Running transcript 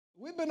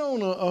We've been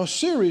on a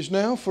series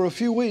now for a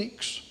few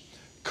weeks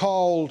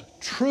called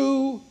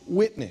True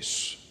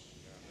Witness.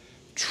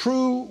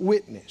 True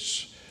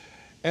Witness.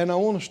 And I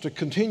want us to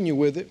continue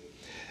with it.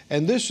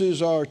 And this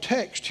is our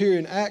text here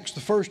in Acts, the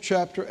 1st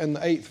chapter and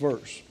the 8th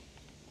verse.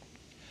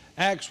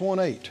 Acts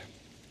 1:8.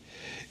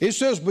 It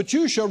says, "But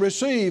you shall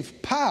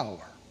receive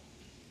power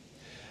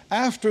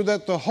after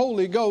that the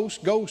Holy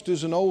Ghost," ghost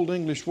is an old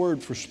English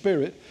word for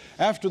spirit,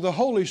 "after the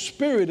Holy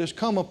Spirit has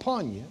come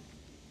upon you,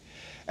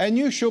 and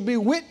you shall be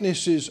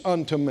witnesses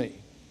unto me,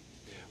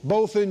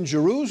 both in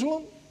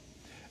Jerusalem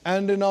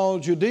and in all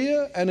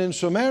Judea and in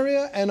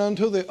Samaria and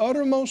unto the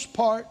uttermost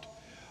part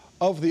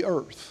of the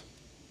earth."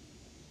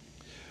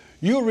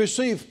 You'll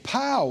receive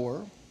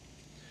power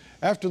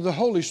after the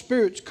Holy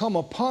Spirit's come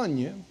upon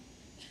you.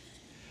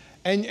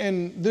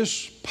 And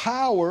this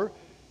power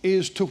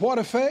is to what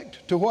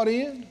effect? To what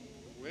end?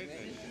 Witness.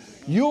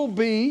 You'll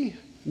be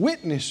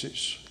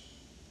witnesses.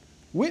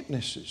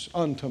 Witnesses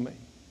unto me.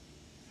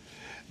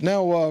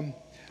 Now,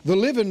 the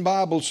Living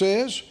Bible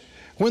says,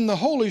 when the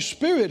Holy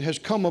Spirit has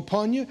come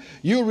upon you,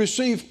 you'll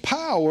receive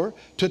power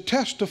to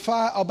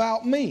testify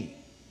about me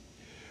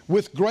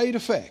with great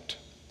effect.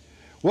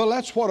 Well,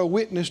 that's what a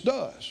witness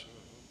does,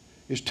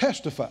 is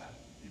testify.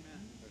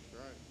 Amen.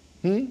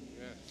 That's right.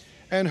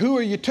 And who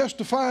are you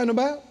testifying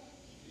about?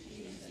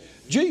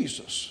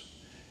 Jesus.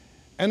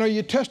 And are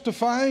you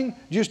testifying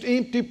just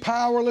empty,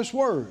 powerless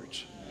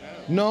words?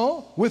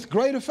 No, with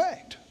great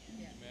effect.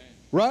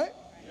 Right?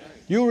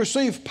 You'll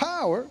receive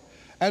power,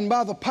 and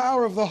by the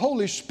power of the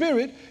Holy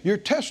Spirit, your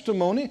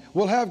testimony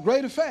will have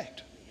great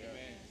effect.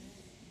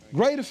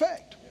 Great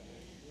effect.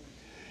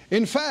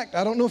 In fact,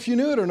 I don't know if you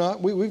knew it or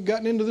not, we've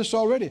gotten into this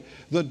already.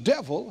 The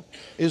devil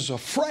is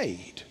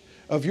afraid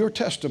of your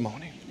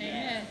testimony.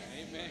 Amen.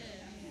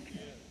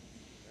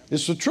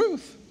 It's the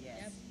truth.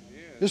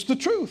 It's the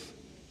truth.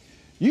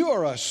 You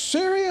are a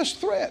serious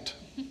threat.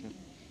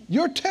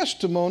 Your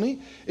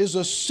testimony is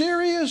a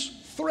serious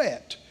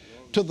threat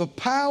to the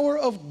power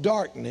of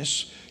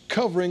darkness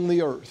covering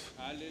the earth.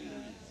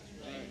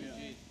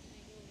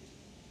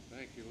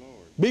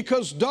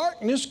 Because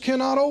darkness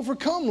cannot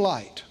overcome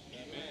light.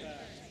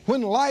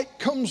 When light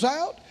comes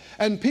out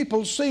and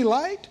people see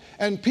light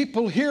and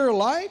people hear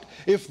light,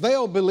 if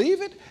they'll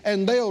believe it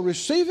and they'll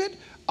receive it,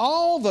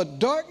 all the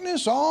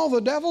darkness, all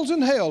the devils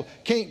in hell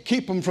can't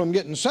keep them from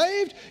getting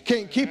saved,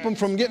 can't keep them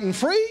from getting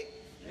free.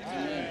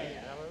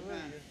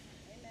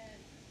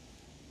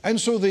 And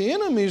so the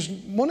enemy's,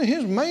 one of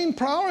his main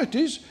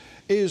priorities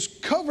is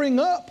covering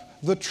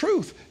up the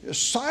truth,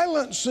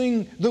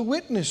 silencing the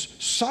witness,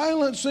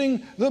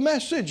 silencing the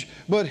message.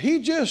 But he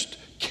just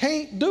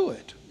can't do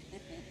it.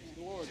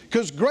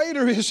 Because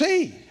greater is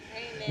he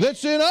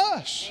that's in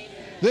us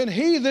than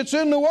he that's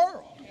in the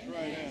world.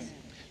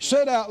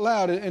 Say it out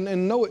loud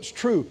and know it's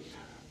true.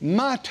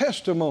 My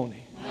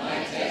testimony,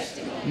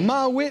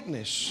 my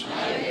witness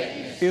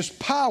is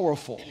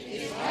powerful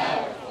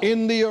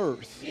in the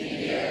earth.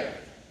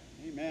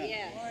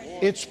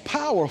 It's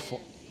powerful.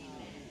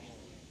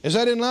 Is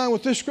that in line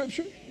with this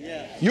scripture?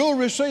 Yes. You'll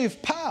receive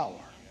power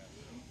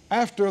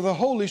after the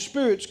Holy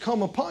Spirit's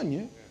come upon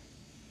you.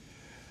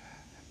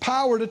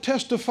 Power to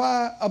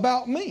testify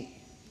about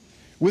me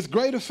with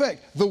great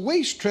effect. The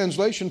Wuest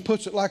translation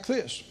puts it like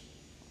this.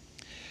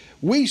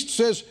 Wuest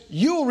says,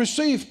 you'll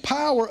receive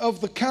power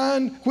of the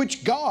kind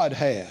which God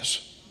has.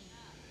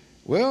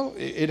 Well,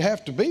 it'd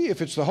have to be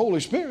if it's the Holy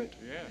Spirit.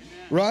 Yes.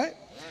 Right?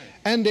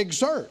 And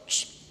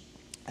exerts.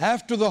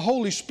 After the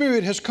Holy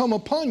Spirit has come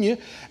upon you,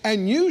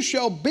 and you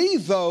shall be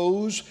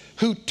those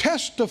who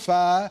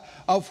testify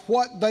of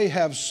what they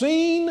have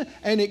seen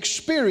and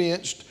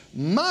experienced,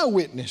 my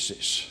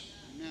witnesses,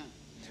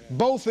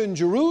 both in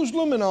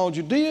Jerusalem and all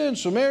Judea and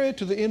Samaria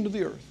to the end of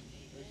the earth.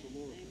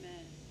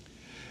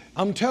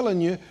 I'm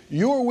telling you,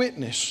 your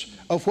witness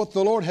of what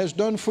the Lord has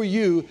done for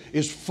you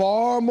is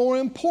far more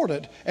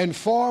important and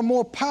far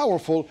more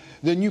powerful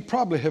than you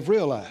probably have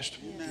realized.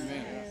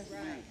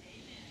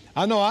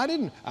 I know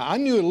I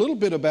knew a little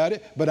bit about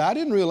it, but I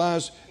didn't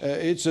realize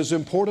it's as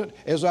important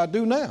as I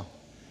do now.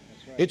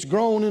 It's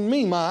grown in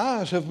me. My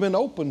eyes have been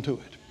open to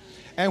it.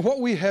 And what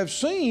we have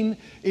seen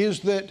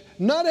is that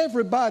not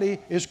everybody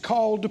is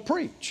called to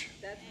preach.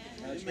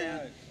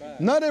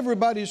 Not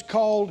everybody is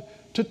called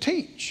to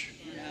teach.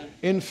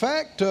 In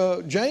fact,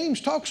 James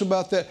talks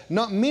about that.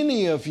 Not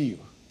many of you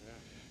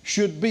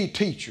should be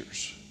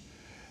teachers.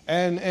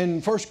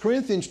 And 1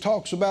 Corinthians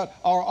talks about,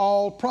 are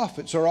all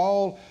prophets, are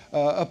all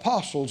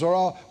apostles, are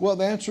all... Well,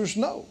 the answer is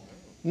no.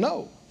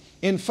 No.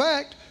 In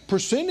fact,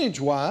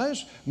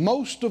 percentage-wise,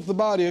 most of the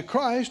body of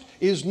Christ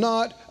is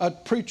not a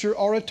preacher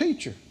or a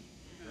teacher.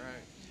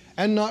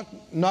 And not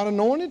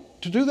anointed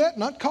to do that,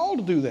 not called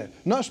to do that,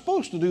 not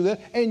supposed to do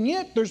that. And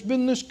yet there's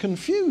been this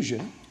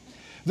confusion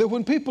that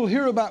when people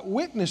hear about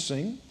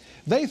witnessing,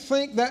 they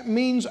think that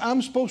means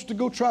I'm supposed to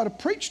go try to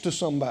preach to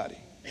somebody.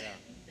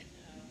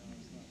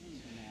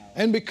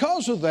 And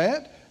because of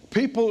that,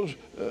 people,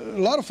 a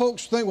lot of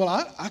folks think, well,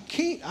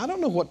 I don't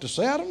know what to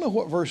say. I don't know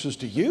what verses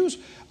to use.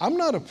 I'm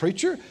not a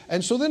preacher.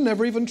 And so they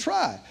never even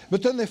try.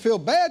 But then they feel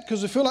bad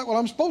because they feel like, well,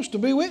 I'm supposed to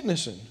be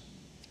witnessing.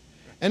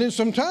 And then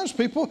sometimes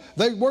people,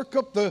 they work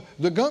up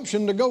the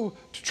gumption to go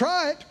to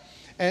try it,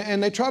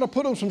 and they try to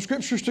put them some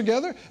scriptures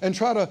together and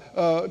try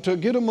to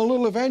get them a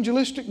little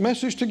evangelistic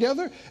message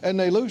together, and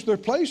they lose their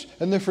place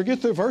and they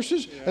forget their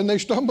verses and they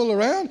stumble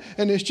around,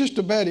 and it's just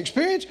a bad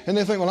experience, and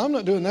they think, well, I'm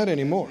not doing that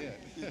anymore.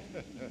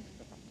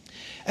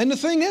 And the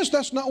thing is,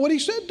 that's not what he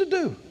said to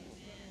do.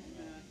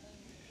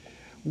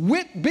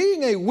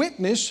 Being a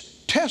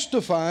witness,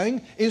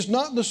 testifying, is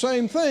not the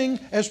same thing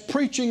as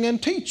preaching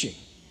and teaching.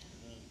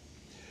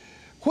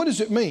 What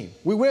does it mean?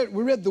 We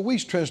read the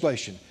Weiss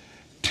translation.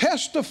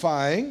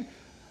 Testifying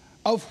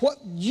of what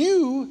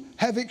you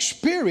have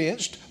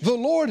experienced the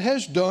Lord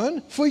has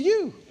done for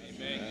you.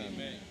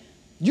 Amen.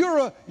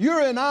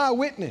 You're an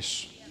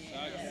eyewitness.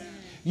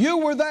 You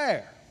were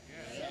there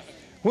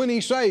when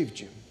He saved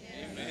you.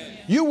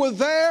 You were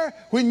there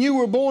when you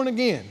were born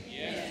again.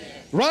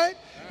 Right?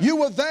 You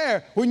were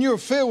there when you were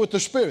filled with the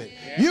Spirit.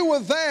 You were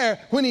there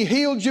when He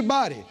healed your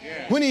body,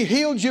 when He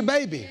healed your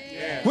baby,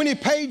 when He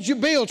paid your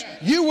bills.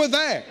 You were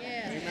there.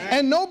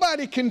 And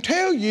nobody can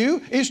tell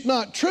you it's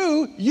not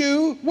true.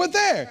 You were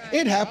there.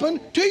 It happened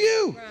to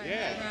you.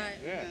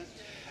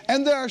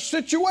 And there are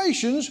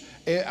situations,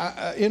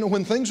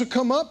 when things have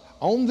come up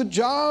on the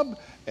job,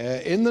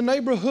 in the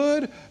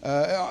neighborhood,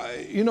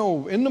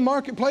 in the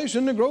marketplace,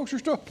 in the grocery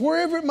store,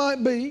 wherever it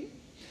might be.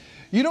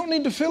 You don't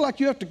need to feel like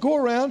you have to go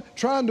around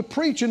trying to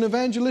preach an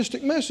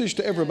evangelistic message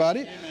to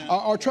everybody,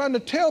 or trying to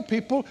tell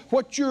people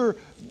what your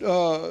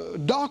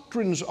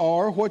doctrines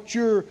are, what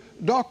your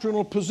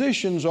doctrinal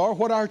positions are,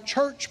 what our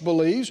church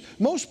believes.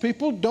 Most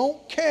people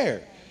don't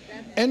care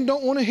and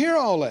don't want to hear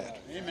all that.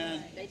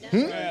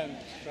 Amen.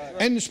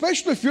 And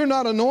especially if you're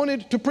not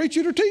anointed to preach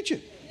it or teach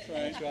it.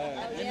 That's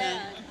right.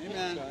 Amen.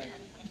 Amen.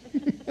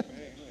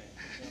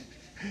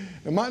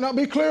 It might not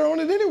be clear on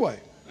it anyway.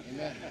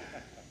 Amen.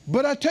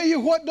 But I tell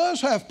you what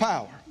does have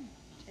power.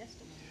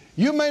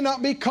 You may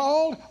not be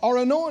called or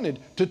anointed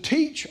to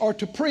teach or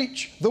to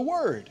preach the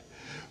Word,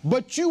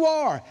 but you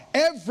are.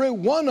 Every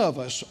one of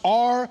us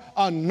are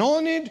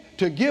anointed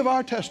to give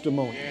our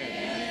testimony.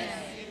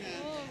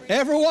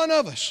 Every one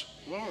of us.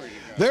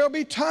 There will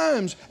be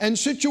times and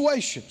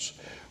situations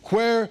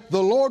where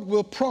the Lord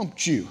will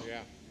prompt you.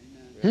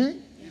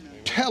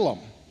 Tell them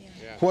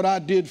what I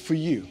did for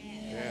you.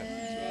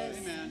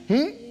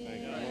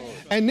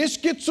 And this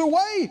gets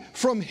away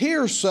from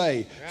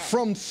hearsay,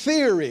 from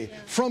theory,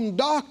 from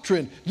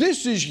doctrine.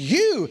 This is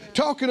you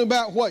talking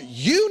about what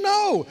you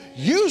know.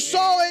 You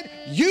saw it,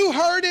 you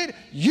heard it,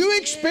 you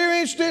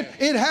experienced it,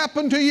 it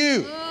happened to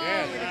you.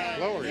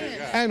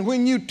 And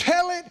when you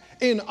tell it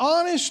in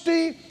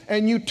honesty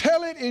and you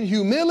tell it in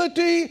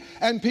humility,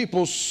 and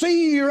people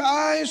see your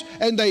eyes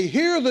and they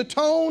hear the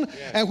tone,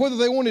 and whether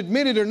they want to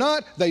admit it or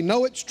not, they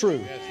know it's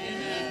true.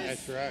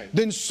 Right.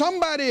 Then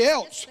somebody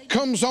else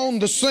comes on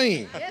the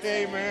scene.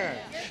 Amen.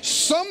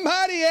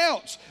 Somebody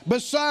else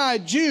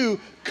besides you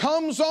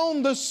comes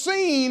on the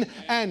scene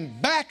and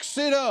backs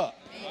it up.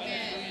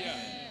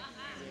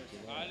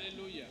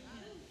 Hallelujah.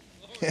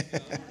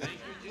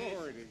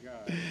 Glory to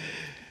God.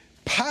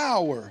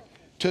 Power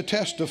to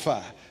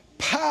testify.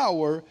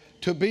 Power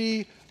to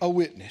be a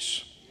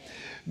witness.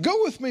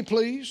 Go with me,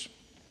 please,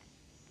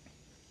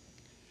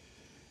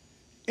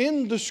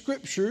 in the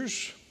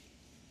Scriptures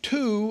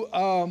to,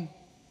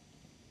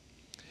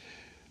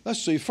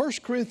 let's see, 1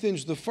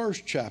 Corinthians, the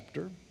 1st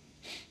chapter.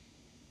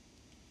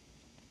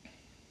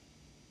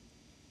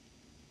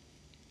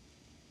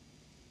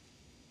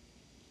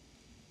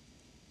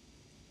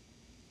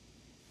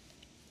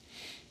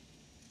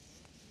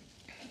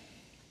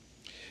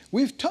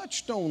 We've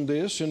touched on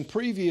this in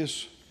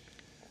previous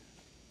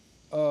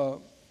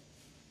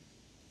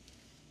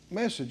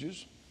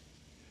messages,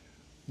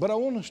 but I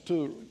want us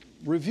to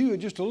review it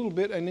just a little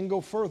bit and then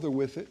go further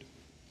with it.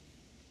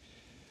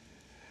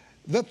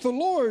 That the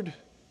Lord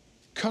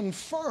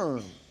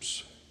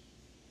confirms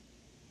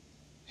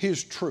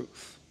His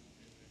truth,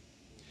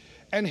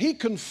 and He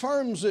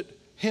confirms it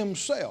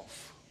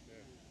Himself.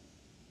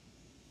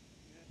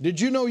 Did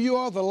you know you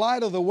are the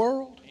light of the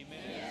world?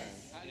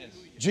 Amen.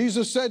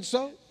 Jesus said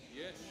so?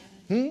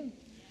 Yes.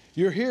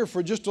 You're here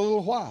for just a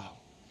little while,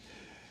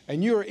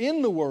 and you're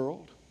in the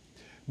world,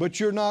 but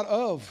you're not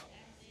of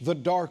the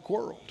dark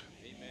world.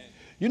 Amen.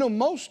 You know,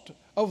 most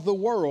of the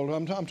world,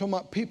 I'm talking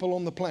about people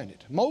on the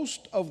planet,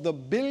 most of the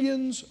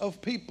billions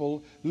of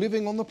people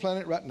living on the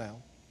planet right now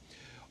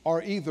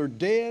are either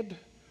dead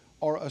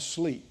or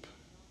asleep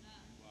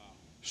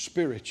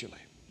spiritually.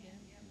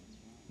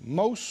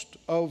 Most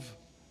of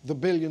the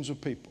billions of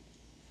people.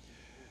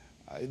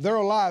 They're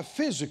alive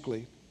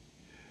physically,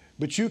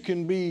 but you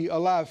can be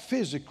alive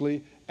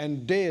physically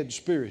and dead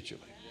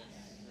spiritually.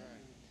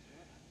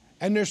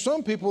 And there's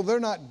some people,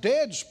 they're not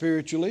dead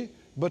spiritually,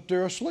 but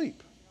they're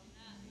asleep.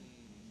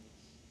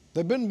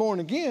 They've been born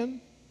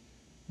again,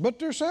 but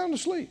they're sound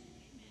asleep.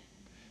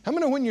 How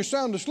many know when you're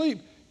sound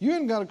asleep, you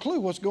ain't got a clue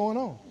what's going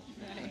on?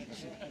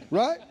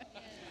 Right?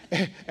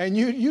 And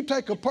you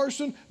take a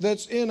person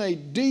that's in a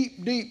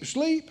deep, deep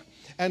sleep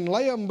and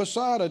lay them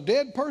beside a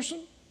dead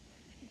person,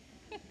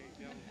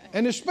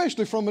 and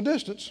especially from a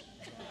distance.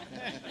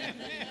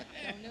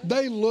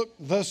 They look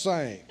the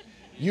same.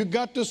 You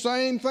got the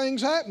same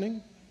things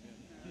happening.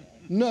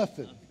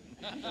 Nothing.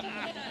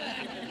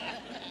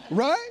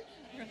 Right?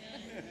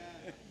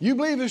 You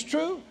believe it's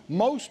true?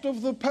 Most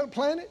of the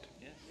planet,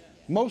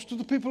 most of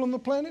the people on the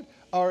planet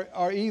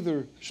are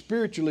either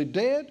spiritually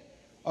dead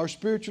or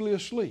spiritually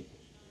asleep.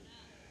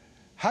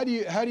 How do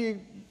you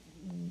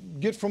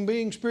get from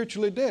being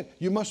spiritually dead?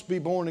 You must be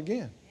born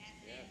again.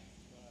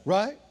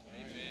 Right?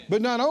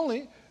 But not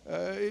only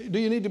do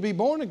you need to be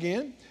born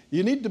again,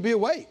 you need to be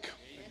awake.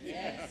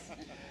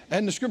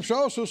 And the scripture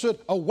also said,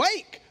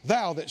 awake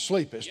thou that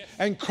sleepest,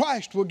 and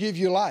Christ will give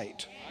you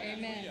light.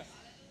 Amen.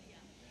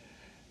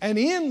 And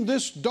in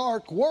this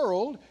dark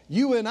world,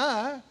 you and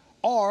I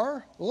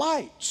are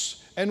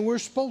lights, and we're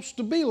supposed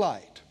to be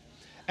light.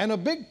 And a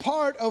big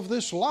part of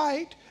this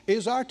light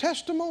is our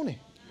testimony.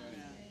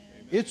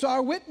 It's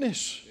our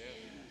witness.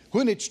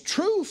 When it's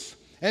truth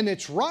and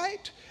it's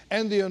right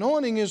and the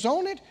anointing is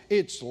on it,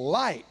 it's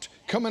light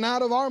coming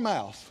out of our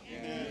mouth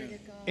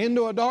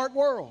into a dark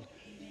world.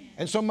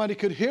 And somebody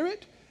could hear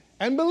it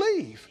and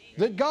believe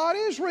that God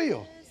is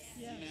real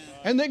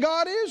and that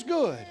God is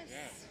good.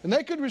 And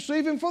they could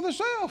receive Him for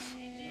themselves.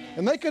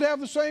 And they could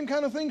have the same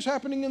kind of things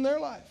happening in their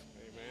life.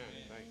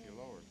 Amen. Thank you,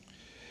 Lord.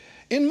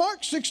 In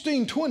Mark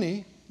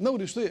 16:20,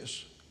 notice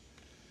this.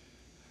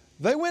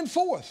 They went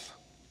forth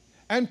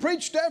and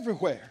preached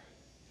everywhere.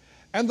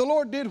 And the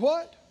Lord did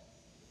what?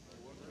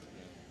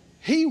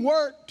 He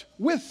worked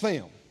with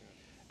them.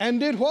 And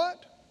did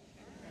what?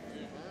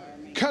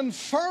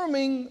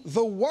 Confirming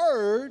the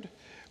word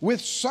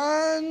with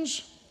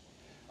signs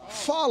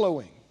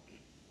following.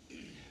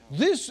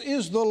 This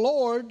is the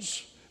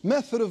Lord's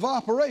method of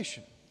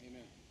operation.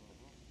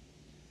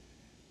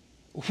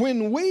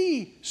 When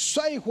we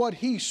say what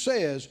He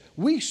says,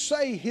 we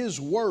say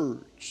His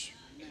words.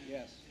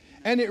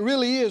 And it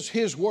really is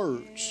His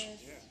words.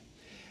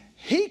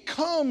 He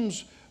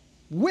comes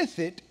with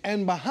it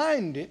and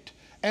behind it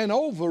and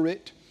over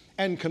it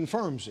and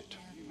confirms it.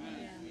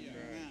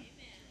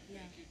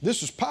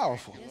 This is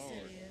powerful.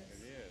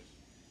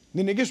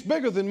 Then it gets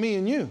bigger than me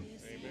and you.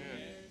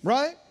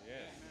 Right?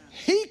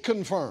 He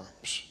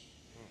confirms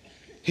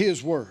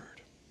His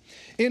word.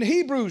 In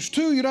Hebrews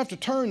 2, you don't have to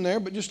turn there,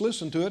 but just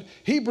listen to it.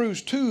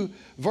 Hebrews 2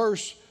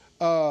 verse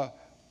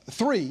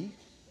 3,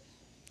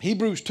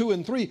 Hebrews 2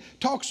 and 3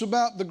 talks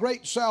about the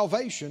great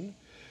salvation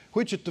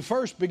which at the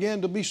first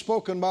began to be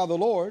spoken by the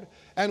Lord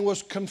and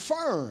was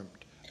confirmed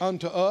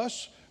unto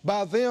us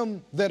by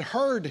them that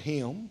heard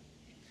Him.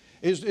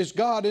 Is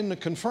God in the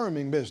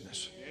confirming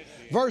business?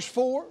 Verse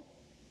 4,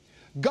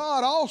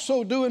 God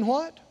also doing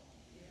what?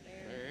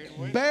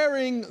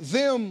 Bearing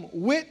them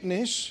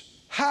witness.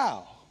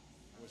 How?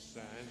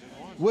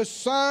 With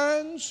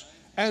signs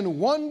and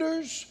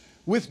wonders,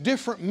 with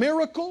different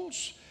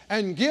miracles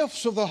and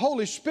gifts of the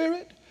Holy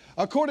Spirit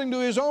according to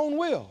His own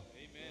will.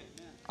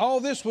 All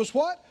this was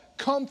what?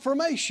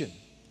 Confirmation.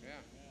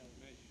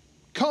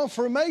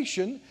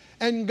 Confirmation,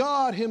 and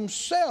God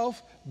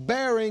Himself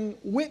bearing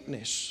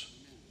witness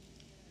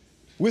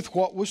with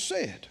what was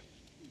said.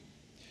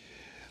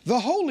 The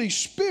Holy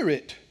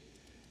Spirit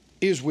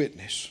is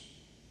witness.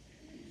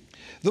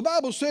 The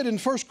Bible said in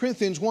 1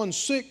 Corinthians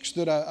 1:6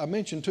 that I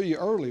mentioned to you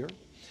earlier.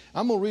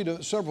 I'm going to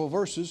read several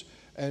verses,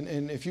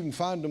 and if you can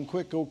find them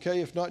quick,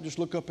 okay. If not, just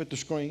look up at the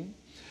screen.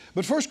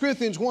 But 1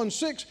 Corinthians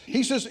 1:6,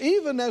 he says,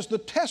 even as the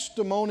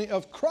testimony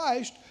of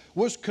Christ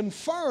was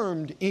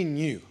confirmed in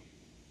you.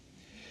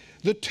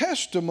 The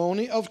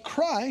testimony of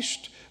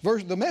Christ,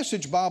 the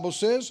Message Bible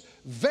says,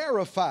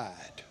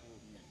 verified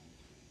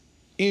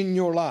in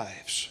your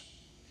lives.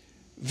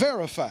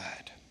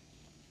 Verified.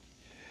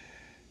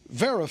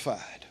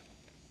 Verified.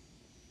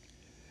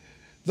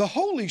 The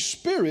Holy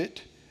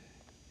Spirit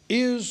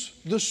is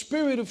the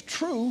Spirit of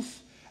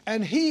truth,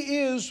 and He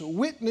is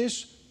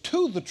witness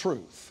to the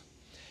truth.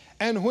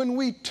 And when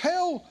we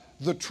tell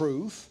the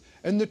truth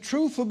and the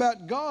truth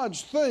about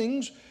God's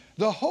things,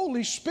 the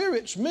Holy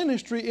Spirit's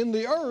ministry in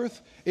the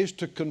earth is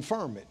to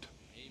confirm it.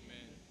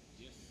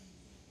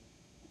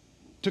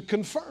 To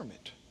confirm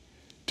it,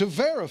 to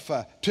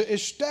verify, to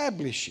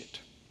establish it.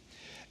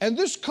 And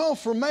this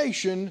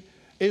confirmation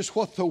is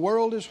what the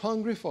world is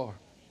hungry for.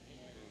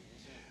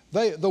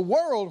 The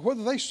world,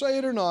 whether they say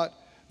it or not,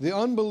 the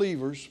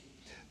unbelievers,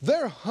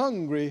 they're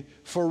hungry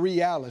for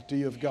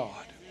reality of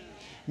God.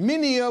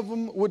 Many of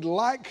them would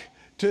like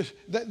to,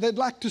 they'd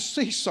like to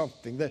see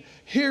something,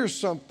 hear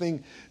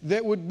something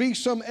that would be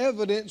some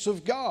evidence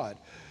of God.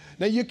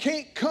 Now you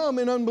can't come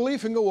in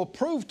unbelief and go, well,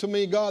 prove to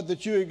me, God,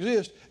 that you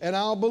exist and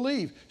I'll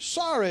believe.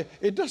 Sorry,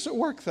 it doesn't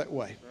work that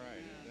way.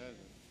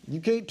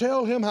 You can't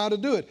tell Him how to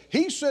do it.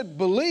 He said,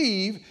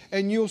 believe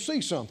and you'll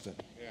see something.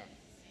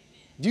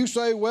 You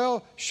say,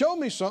 well, show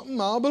me something,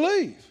 I'll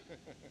believe.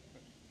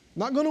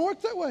 Not going to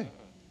work that way.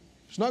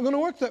 It's not going to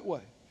work that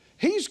way.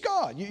 He's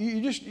God.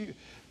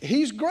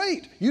 He's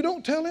great. You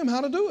don't tell Him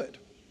how to do it.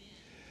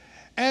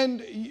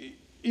 And,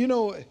 you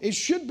know, it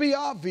should be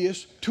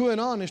obvious to an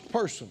honest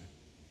person.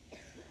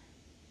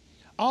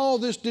 All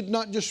this did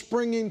not just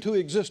spring into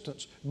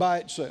existence by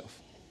itself.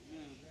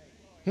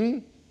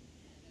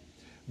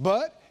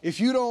 But if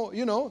you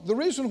don't, the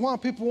reason why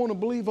people want to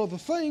believe other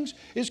things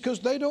is because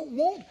they don't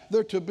want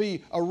there to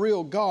be a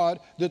real God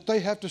that they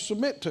have to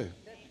submit to.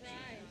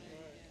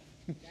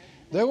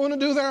 They want to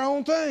do their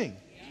own thing.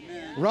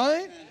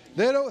 Right?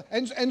 They don't,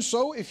 and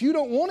so if you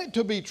don't want it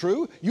to be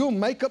true, you'll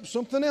make up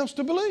something else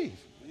to believe.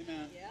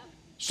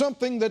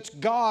 Something that's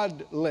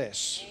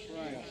godless.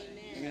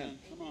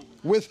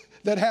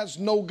 That has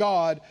no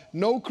God,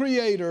 no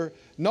Creator,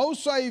 no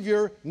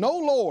Savior, no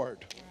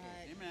Lord.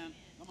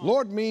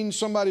 Lord means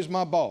somebody's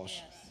my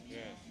boss.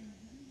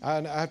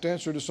 I have to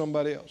answer to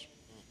somebody else.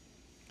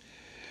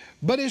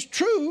 But it's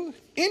true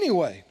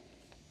anyway,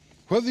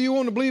 whether you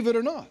want to believe it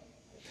or not.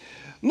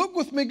 Go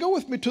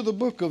with me to the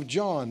book of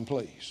John,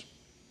 please.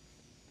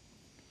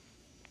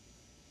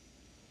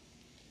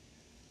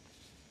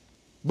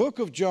 Book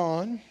of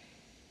John.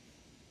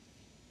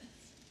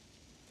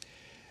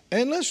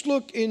 And let's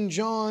look in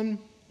John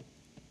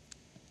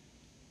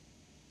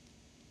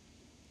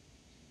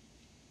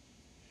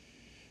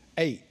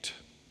 8.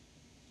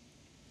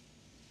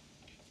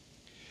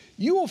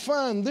 You will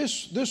find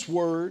this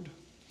word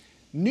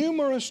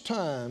numerous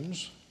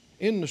times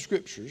in the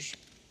Scriptures,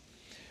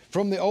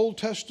 from the Old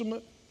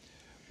Testament,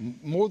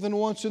 more than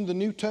once in the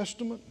New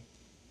Testament,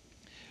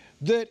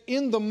 that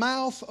in the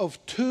mouth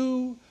of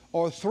 2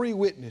 or 3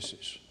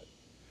 witnesses,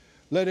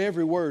 let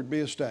every word be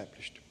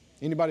established.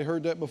 Anybody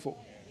heard that before?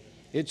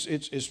 It's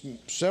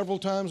several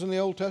times in the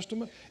Old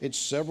Testament. It's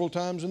several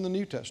times in the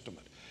New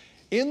Testament.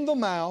 In the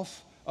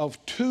mouth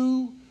of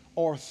 2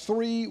 or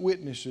 3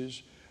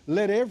 witnesses,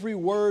 let every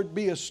word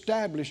be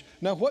established.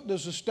 Now, what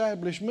does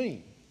establish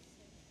mean?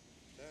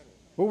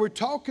 Well, we're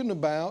talking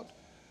about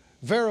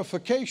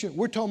verification.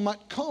 We're talking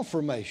about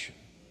confirmation.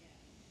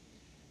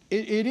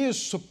 It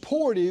is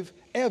supportive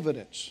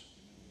evidence.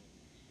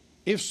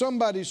 If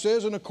somebody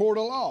says in a court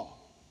of law,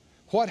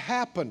 what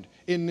happened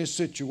in this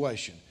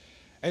situation?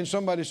 And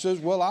somebody says,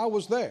 well, I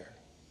was there.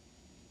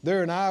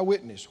 They're an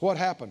eyewitness. What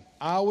happened?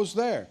 I was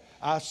there.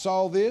 I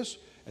saw this,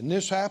 and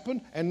this happened,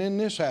 and then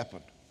this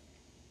happened.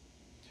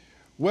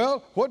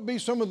 Well, what'd be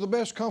some of the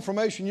best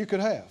confirmation you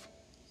could have?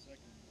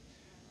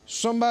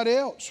 Somebody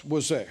else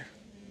was there,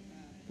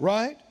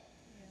 right?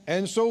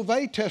 And so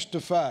they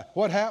testify.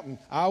 What happened?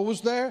 I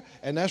was there,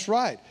 and that's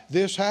right.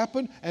 This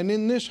happened, and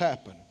then this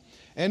happened.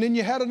 And then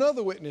you had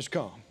another witness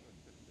come,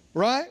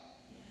 right?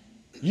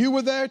 You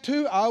were there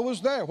too. I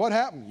was there. What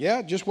happened?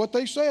 Yeah, just what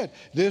they said.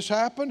 This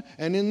happened,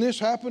 and then this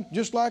happened,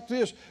 just like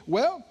this.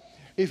 Well,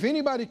 if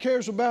anybody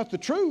cares about the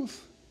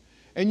truth,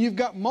 and you've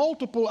got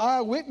multiple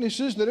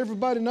eyewitnesses that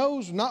everybody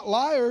knows, not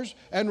liars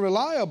and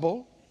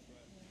reliable,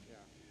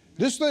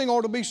 this thing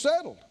ought to be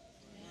settled.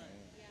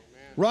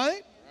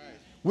 Right?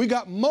 We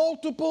got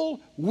multiple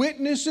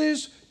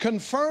witnesses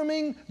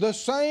confirming the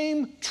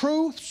same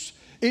truths.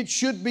 It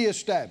should be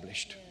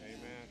established.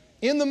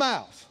 In the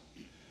mouth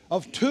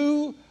of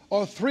 2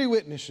 or 3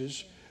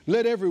 witnesses,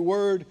 let every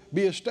word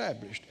be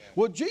established.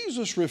 Well,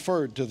 Jesus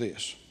referred to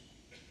this.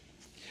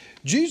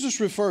 Jesus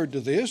referred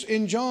to this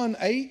in John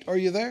 8. Are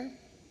you there?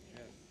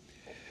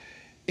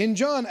 In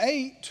John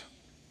 8,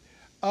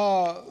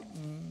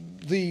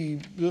 the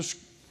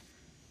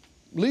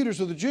leaders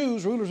of the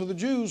Jews, rulers of the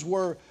Jews,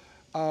 were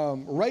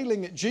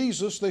railing at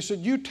Jesus. They said,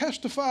 you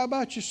testify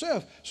about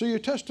yourself, so your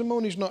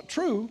testimony's not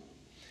true.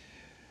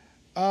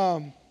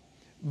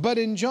 But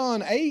in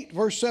John 8,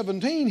 verse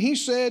 17, he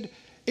said,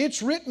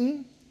 it's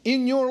written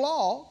in your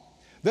law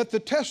that the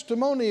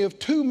testimony of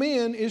 2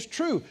 men is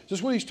true. This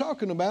is what he's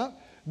talking about,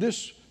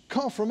 this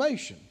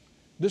confirmation,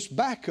 this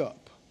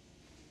backup.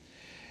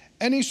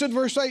 And he said,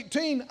 verse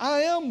 18, I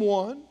am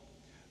one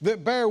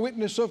that bear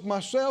witness of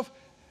myself,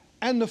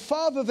 and the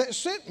Father that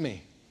sent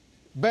me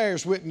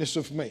bears witness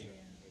of me.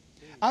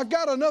 I've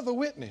got another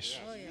witness.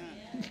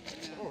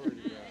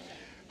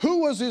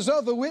 Who was his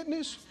other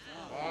witness?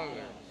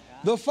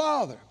 The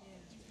Father.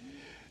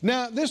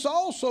 Now, this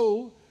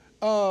also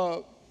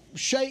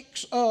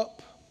shakes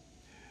up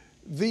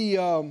the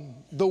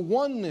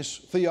oneness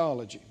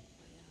theology.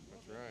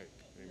 That's right.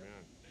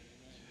 Amen.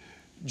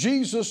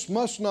 Jesus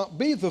must not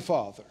be the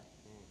Father.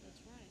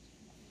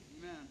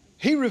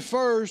 He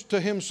refers to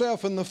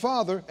himself and the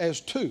Father as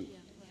 2.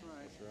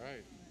 That's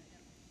right.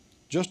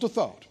 Just a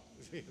thought.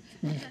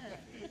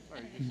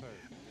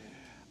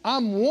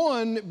 I'm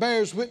one that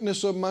bears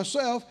witness of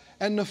myself,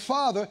 and the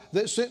Father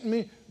that sent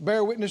me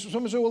bear witness.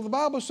 Somebody say, well, the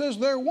Bible says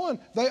they're one.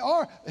 They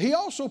are. He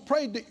also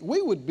prayed that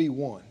we would be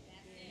one.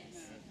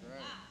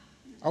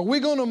 Are we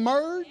going to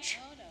merge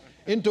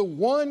into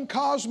one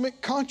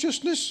cosmic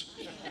consciousness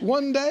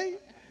one day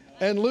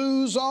and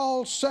lose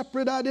all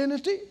separate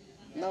identity?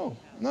 No,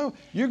 no.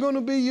 You're going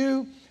to be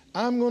you.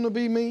 I'm going to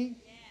be me.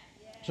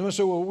 Somebody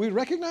say, well, we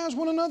recognize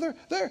one another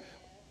there.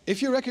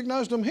 If you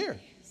recognized them here,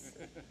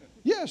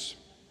 yes,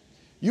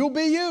 you'll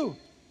be you.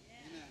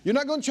 You're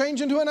not going to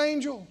change into an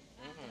angel.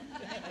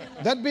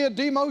 That'd be a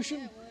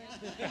demotion.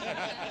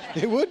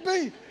 It would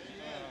be.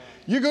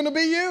 You're going to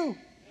be you.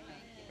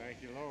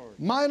 Thank you, Lord.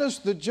 Minus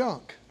the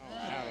junk. Oh,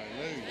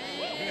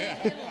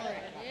 hallelujah.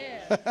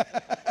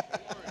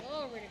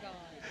 Glory to God.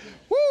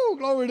 Woo,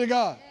 glory to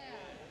God.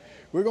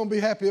 We're going to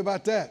be happy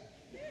about that.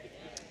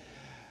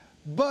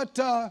 But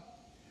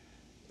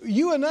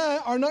you and I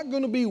are not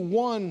going to be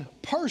one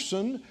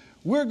person.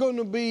 We're going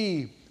to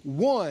be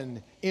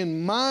one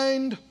in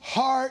mind,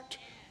 heart,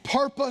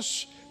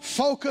 purpose,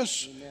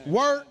 focus,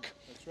 work,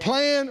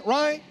 plan,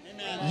 right?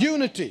 Amen.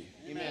 Unity.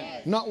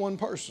 Amen. Not one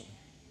person.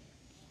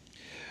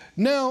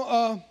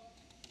 Now,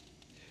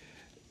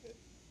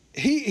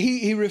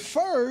 he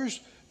refers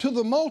to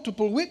the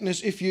multiple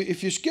witness. If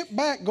you skip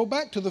back, go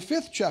back to the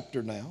 5th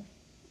chapter now.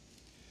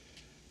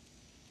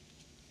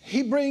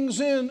 He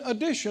brings in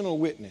additional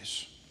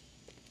witness.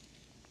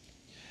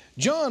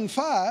 John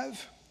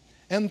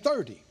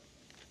 5:30.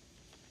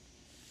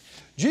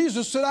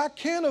 Jesus said, I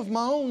can of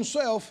my own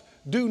self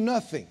do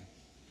nothing.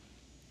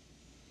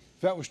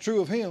 If that was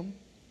true of him,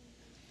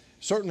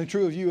 certainly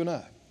true of you and I.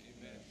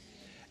 Amen.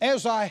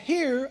 As I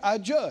hear, I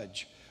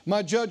judge.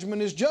 My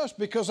judgment is just,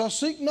 because I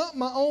seek not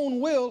my own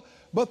will,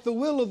 but the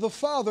will of the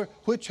Father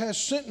which has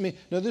sent me.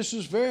 Now this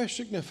is very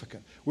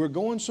significant. We're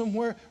going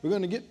somewhere. We're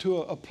going to get to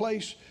a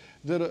place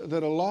that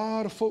a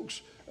lot of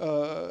folks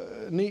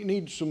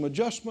need some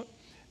adjustment,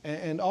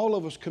 and all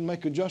of us can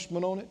make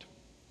adjustment on it.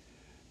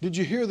 Did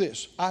you hear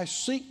this? I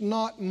seek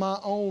not my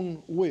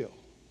own will,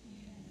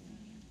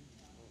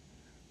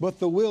 but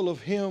the will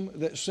of him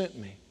that sent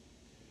me.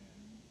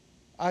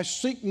 I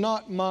seek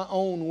not my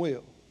own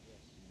will,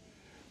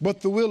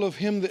 but the will of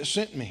him that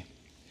sent me.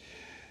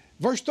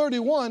 Verse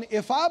 31,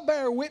 if I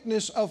bear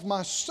witness of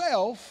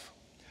myself,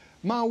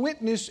 my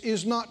witness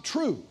is not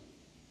true.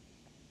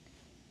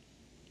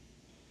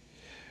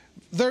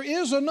 There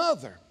is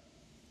another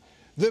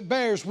that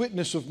bears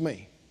witness of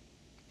me.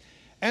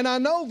 And I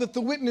know that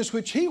the witness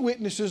which he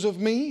witnesses of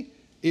me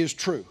is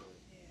true.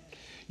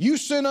 You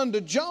sent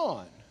unto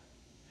John,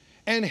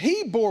 and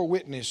he bore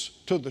witness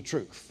to the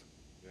truth.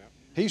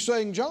 He's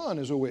saying John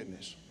is a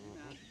witness.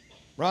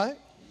 Right?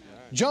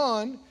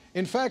 John,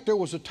 in fact, there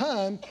was a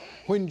time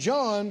when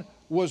John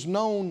was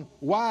known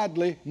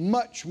widely,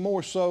 much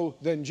more so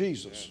than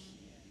Jesus.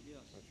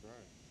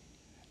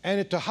 And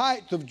at the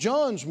height of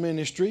John's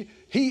ministry,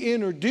 he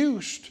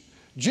introduced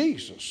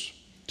Jesus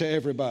to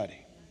everybody.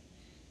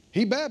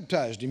 He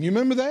baptized him. You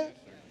remember that?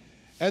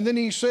 And then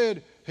he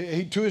said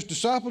to his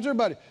disciples,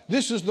 everybody,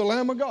 this is the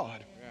Lamb of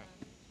God.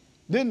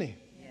 Didn't he?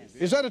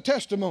 Is that a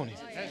testimony?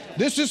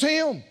 This is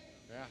him.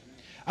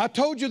 I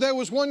told you there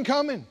was one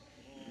coming.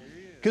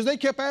 Because they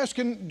kept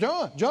asking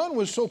John. John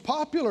was so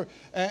popular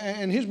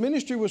and his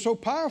ministry was so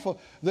powerful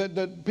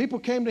that people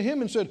came to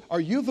him and said,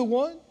 are you the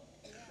one?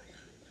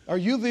 Are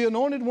you the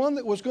anointed one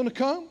that was going to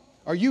come?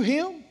 Are you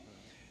him?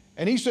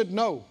 And he said,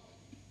 no.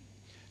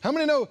 How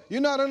many know you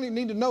not only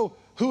need to know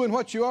who and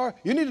what you are,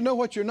 you need to know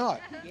what you're not?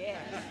 Yes,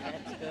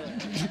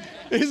 that's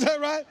good. Is that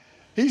right?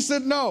 He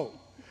said, no,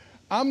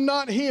 I'm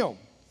not him.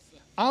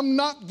 I'm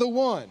not the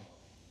one.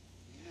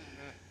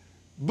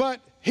 But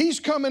he's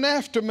coming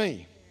after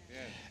me.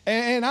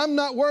 And I'm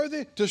not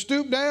worthy to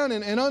stoop down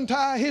and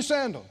untie his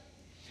sandal.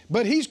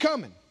 But he's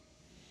coming.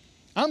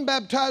 I'm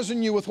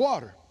baptizing you with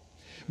water.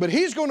 But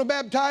he's going to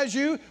baptize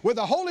you with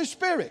the Holy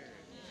Spirit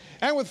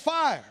and with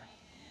fire.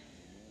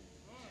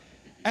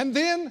 And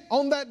then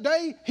on that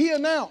day, he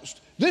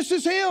announced, this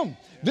is him.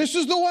 This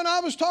is the one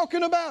I was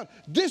talking about.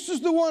 This is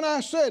the one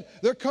I said,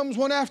 there comes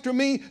one after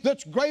me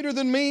that's greater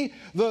than me.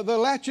 The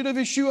latchet of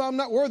his shoe I'm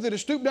not worthy to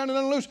stoop down and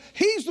unloose.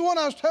 He's the one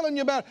I was telling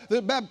you about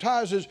that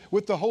baptizes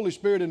with the Holy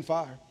Spirit and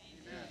fire.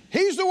 Amen.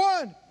 He's the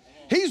one.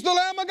 He's the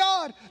Lamb of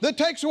God that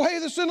takes away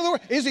the sin of the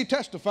world. Is he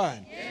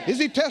testifying? Yes. Is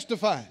he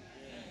testifying?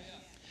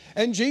 Yes.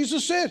 And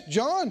Jesus said,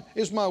 John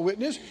is my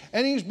witness,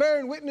 and he's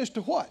bearing witness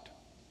to what?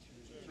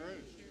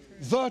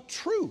 The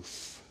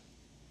truth.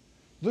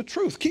 The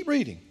truth. Keep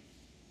reading.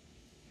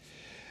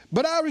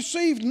 But I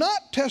received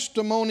not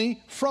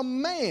testimony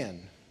from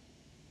man.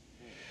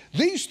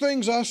 These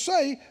things I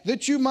say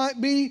that you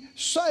might be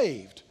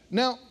saved.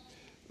 Now,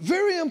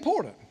 very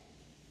important.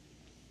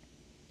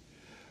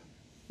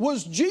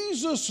 Was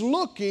Jesus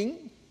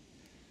looking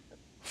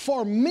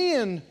for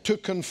men to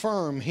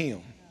confirm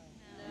him?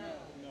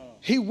 No.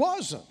 He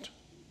wasn't.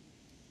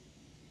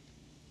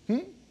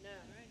 No.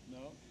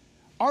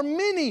 Are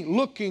many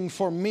looking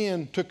for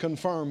men to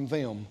confirm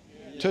them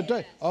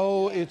today?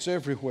 Oh, it's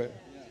everywhere.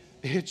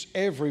 It's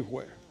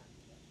everywhere.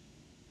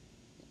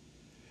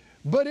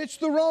 But it's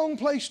the wrong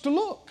place to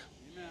look.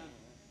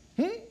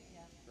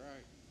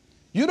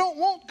 You don't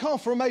want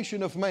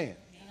confirmation of man.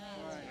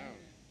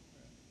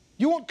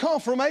 You want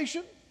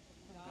confirmation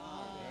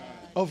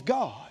of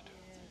God.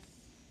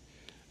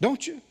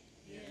 Don't you?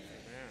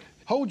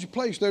 Hold your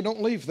place there.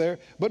 Don't leave there.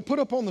 But put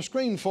up on the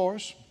screen for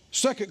us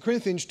 2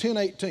 Corinthians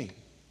 10:18.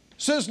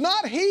 Says,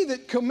 not he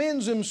that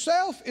commends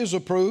himself is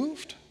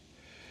approved,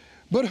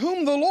 but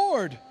whom the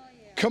Lord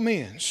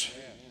commends.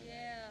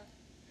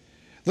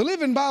 The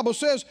Living Bible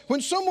says,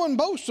 when someone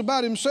boasts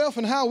about himself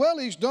and how well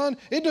he's done,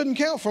 it doesn't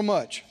count for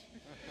much.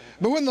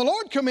 But when the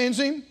Lord commends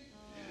him,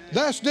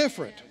 that's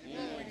different.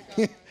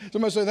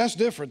 Somebody say, that's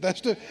different.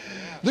 That's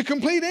the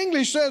Complete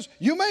English says,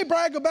 you may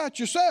brag about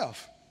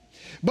yourself,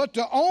 but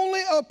the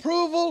only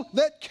approval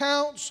that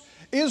counts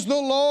is the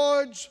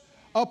Lord's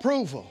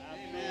approval.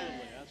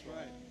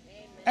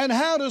 And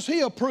how does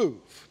He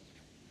approve?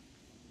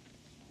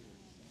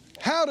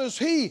 How does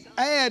He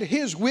add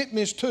His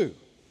witness to?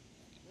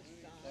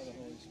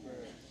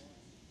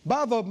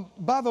 By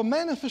the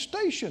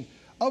manifestation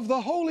of the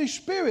Holy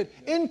Spirit,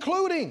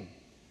 including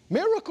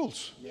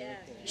miracles,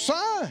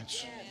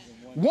 signs,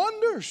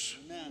 wonders.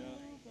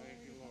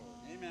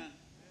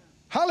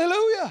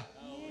 Hallelujah.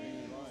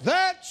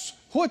 That's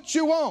what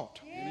you want.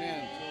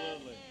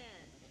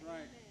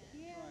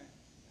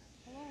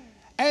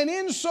 And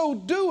in so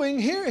doing,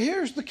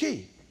 here's the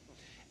key.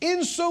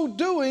 In so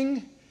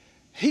doing,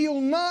 He'll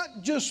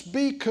not just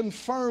be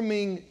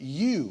confirming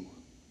you,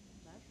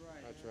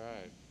 That's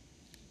right.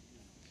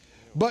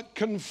 but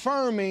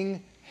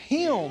confirming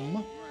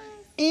Him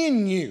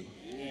in you.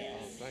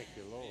 Thank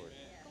you, Lord.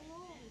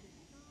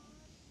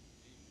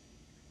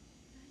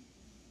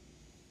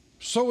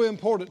 So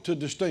important to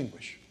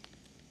distinguish.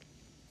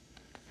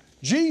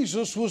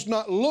 Jesus was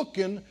not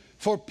looking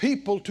for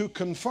people to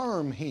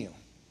confirm Him.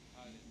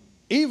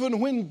 Even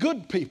when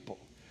good people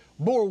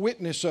bore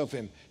witness of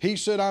Him, He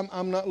said,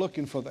 I'm not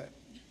looking for that.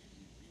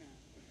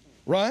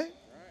 Right?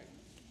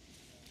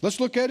 Let's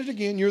look at it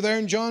again. You're there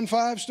in John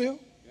 5 still?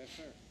 Yes,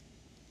 sir.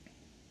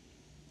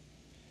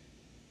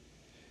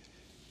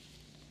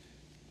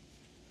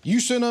 You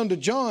sent unto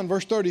John,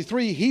 verse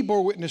 33, he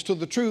bore witness to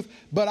the truth,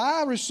 but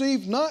I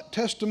received not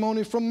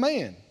testimony from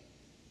man.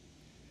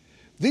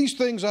 These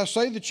things I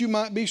say that you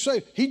might be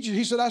saved.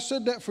 He said, I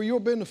said that for your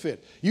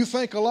benefit. You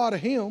think a lot of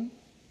him.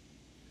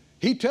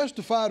 He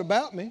testified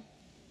about me.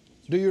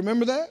 Do you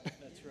remember that?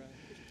 That's right.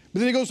 But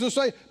then he goes to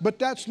say, but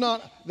that's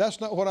not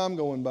what I'm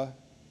going by.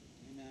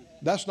 Amen.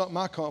 That's not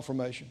my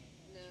confirmation.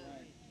 That's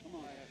right. Come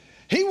on.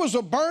 He was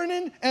a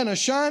burning and a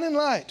shining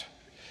light,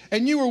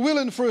 and you were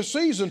willing for a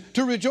season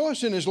to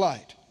rejoice in His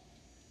light.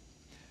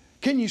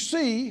 Can you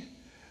see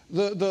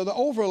the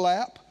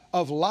overlap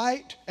of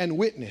light and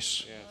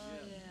witness? Yes.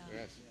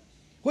 Yes.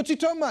 What's he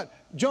talking about?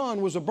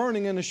 John was a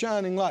burning and a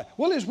shining light.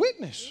 Well, his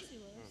witness.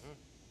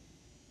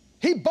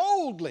 He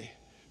boldly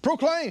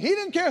proclaimed. He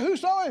didn't care who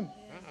saw him,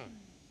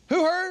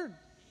 who heard.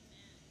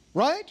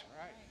 Right?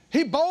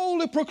 He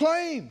boldly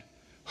proclaimed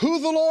who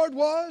the Lord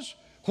was,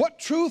 what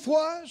truth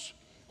was,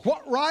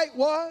 what right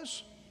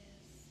was.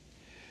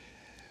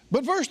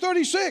 But verse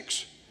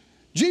 36,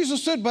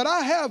 Jesus said, but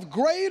I have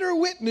greater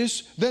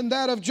witness than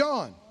that of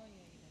John.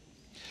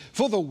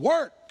 For the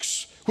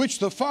works which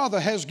the Father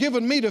has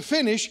given me to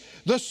finish,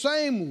 the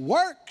same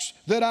works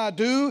that I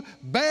do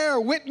bear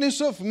witness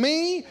of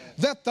me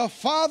that the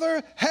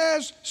Father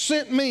has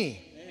sent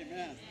me.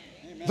 Amen.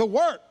 Amen. The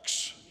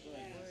works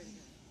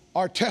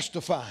are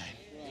testifying.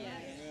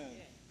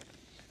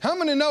 How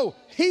many know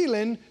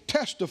healing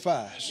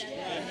testifies?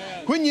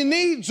 When your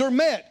needs are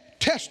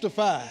met,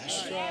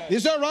 testifies.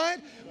 Is that right?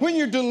 When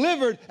you're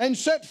delivered and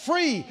set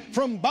free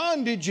from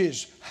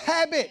bondages,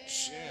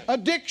 habits,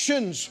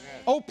 addictions,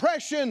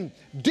 oppression,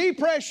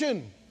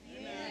 depression,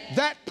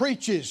 that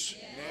preaches.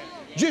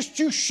 Just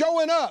you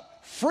showing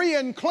up free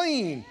and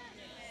clean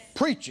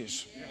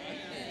preaches.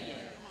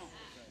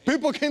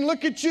 People can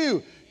look at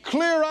you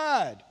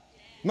clear-eyed.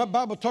 My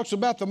Bible talks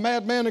about the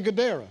madman of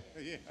Gadara.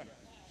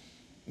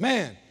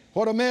 Man,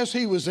 what a mess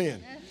he was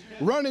in.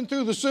 Running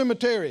through the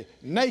cemetery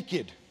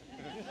naked,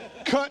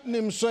 cutting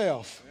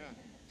himself.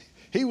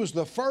 He was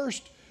the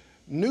first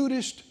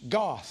nudist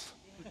goth.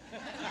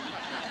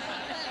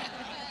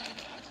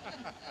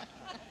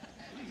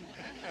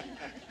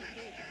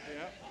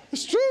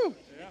 It's true.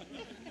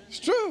 It's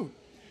true.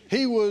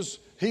 He was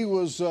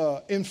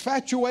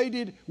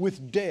infatuated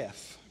with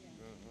death.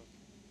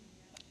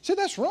 See,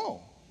 that's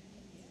wrong.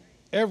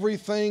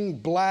 Everything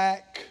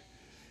black,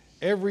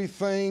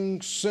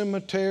 everything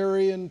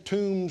cemetery and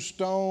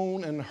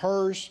tombstone and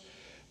hearse,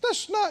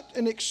 that's not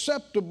an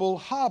acceptable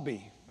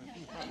hobby.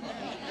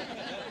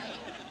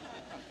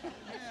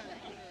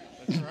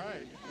 That's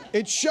right.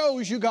 It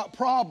shows you got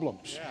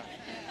problems.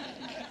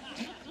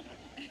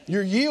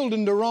 You're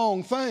yielding to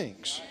wrong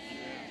things.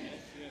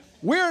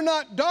 We're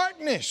not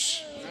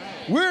darkness.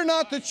 We're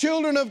not the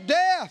children of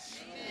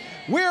death.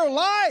 We're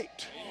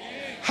light.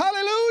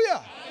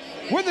 Hallelujah.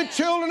 We're the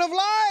children of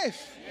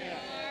life.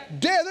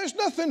 Death, there's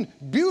nothing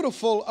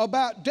beautiful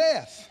about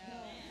death.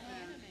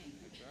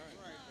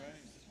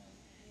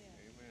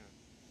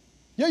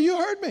 Yeah, you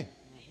heard me.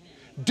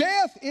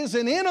 Death is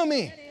an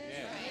enemy.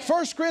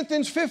 1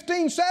 Corinthians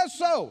 15 says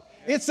so.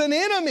 It's an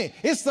enemy.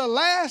 It's the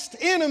last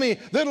enemy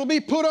that'll be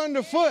put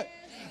underfoot.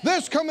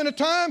 There's coming a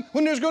time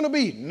when there's going to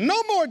be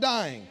no more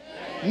dying.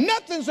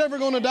 Nothing's ever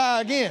going to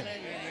die again.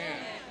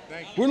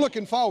 We're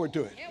looking forward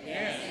to it.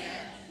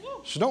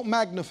 So don't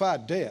magnify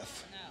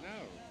death.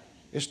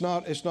 It's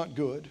not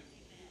good.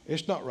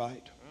 It's not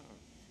right.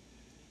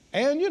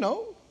 And, you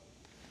know,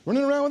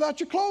 running around without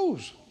your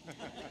clothes.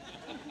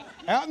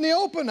 Out in the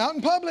open, out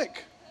in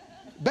public.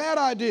 Bad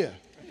idea.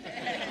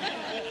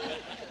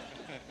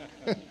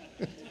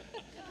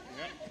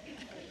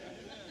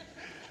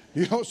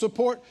 You don't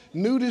support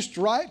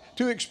nudists' right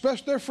to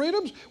express their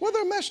freedoms? Well,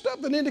 they're messed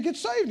up. They need to get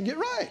saved and get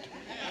right.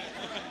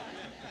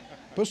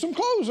 Put some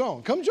clothes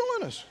on. Come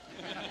join us.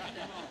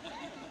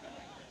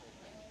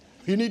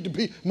 You need to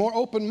be more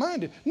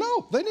open-minded.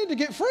 No, they need to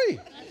get free.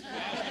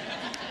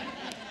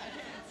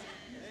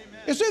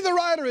 It's either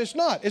right or it's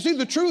not. It's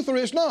either truth or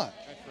it's not.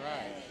 That's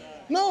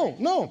right.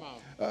 No.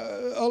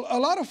 A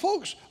lot of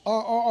folks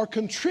are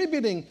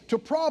contributing to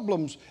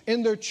problems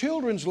in their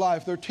children's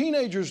life, their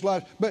teenagers'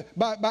 life, but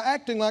by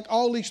acting like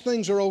all these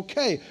things are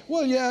okay.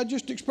 Well, yeah,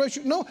 just express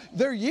your... No,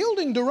 they're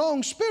yielding to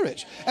wrong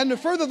spirits. And the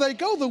further they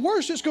go, the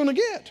worse it's going to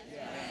get.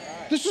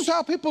 This is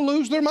how people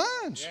lose their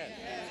minds.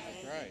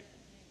 That's right.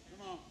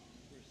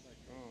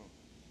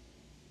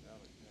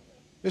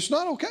 It's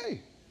not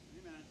okay.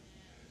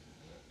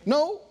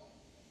 No.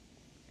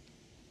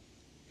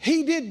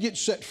 He did get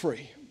set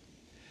free.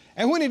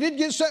 And when he did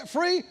get set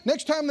free,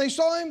 next time they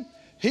saw him,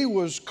 he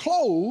was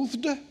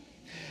clothed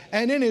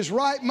and in his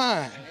right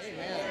mind.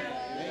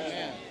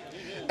 Amen.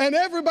 And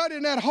everybody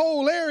in that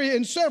whole area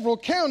in several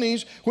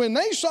counties, when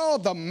they saw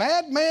the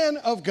madman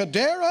of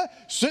Gadara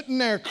sitting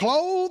there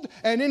clothed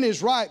and in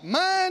his right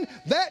mind,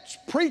 that's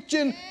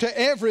preaching to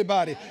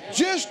everybody.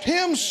 Just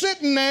him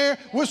sitting there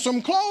with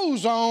some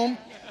clothes on,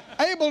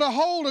 able to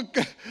hold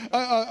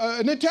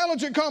an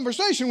intelligent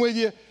conversation with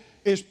you,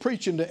 is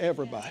preaching to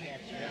everybody.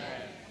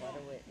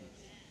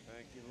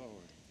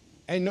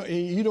 And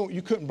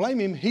you couldn't blame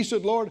him. He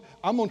said, Lord,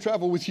 I'm going to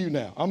travel with you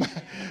now.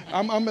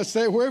 I'm going to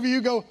say, wherever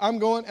you go, I'm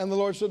going. And the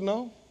Lord said,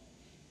 no.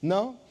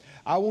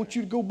 I want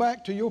you to go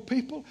back to your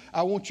people.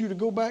 I want you to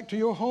go back to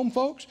your home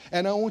folks.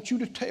 And I want you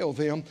to tell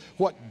them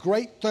what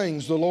great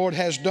things the Lord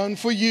has done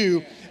for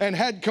you and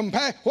had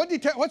compassion.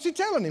 What's he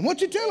telling him?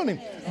 What's he telling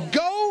him?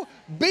 Go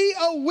be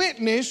a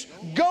witness.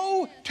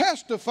 Go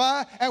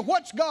testify. And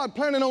what's God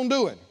planning on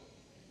doing?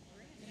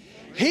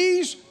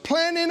 He's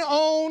planning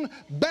on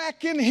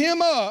backing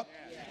him up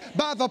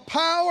by the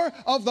power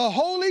of the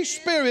Holy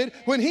Spirit.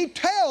 When he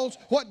tells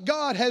what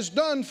God has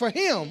done for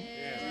him,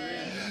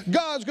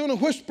 God's going to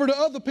whisper to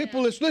other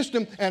people that's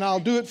listening, and I'll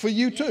do it for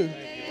you too.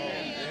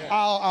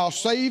 I'll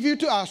save you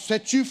too. I'll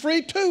set you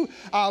free too.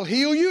 I'll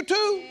heal you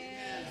too.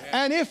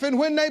 And if and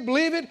when they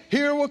believe it,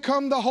 here will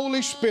come the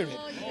Holy Spirit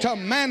to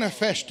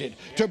manifest it,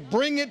 to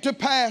bring it to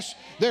pass.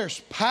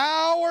 There's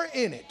power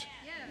in it.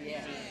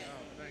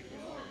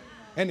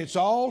 And it's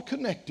all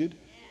connected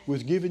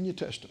with giving you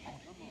testimony.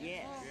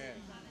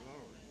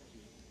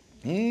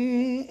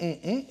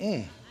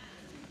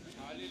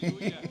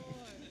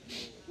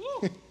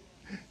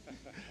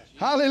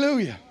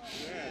 Hallelujah.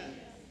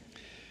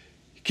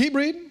 Keep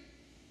reading.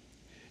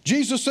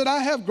 Jesus said, I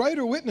have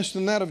greater witness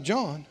than that of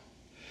John.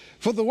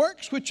 For the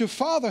works which your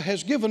Father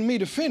has given me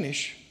to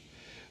finish,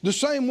 the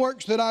same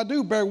works that I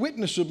do bear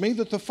witness of me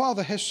that the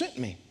Father has sent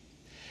me.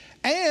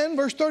 And,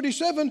 verse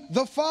 37,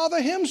 the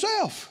Father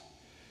himself,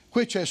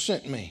 which has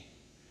sent me,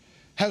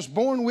 has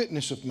borne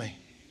witness of me.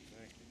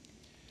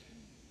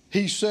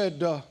 He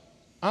said,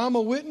 I'm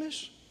a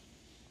witness.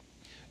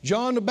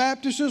 John the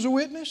Baptist is a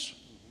witness.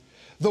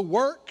 The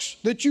works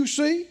that you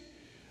see,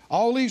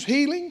 all these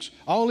healings,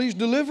 all these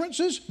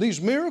deliverances,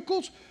 these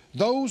miracles,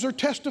 those are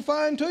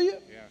testifying to you.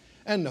 Yeah.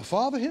 And the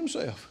Father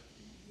himself.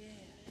 Yeah.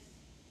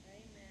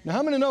 Now,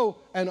 how many know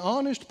an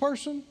honest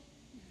person,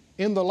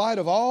 in the light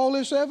of all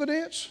this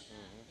evidence,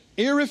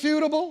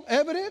 irrefutable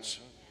evidence,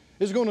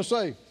 is going to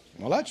say,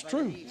 well, that's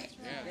true.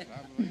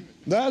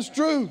 That's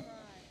true.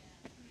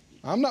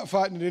 I'm not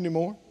fighting it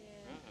anymore.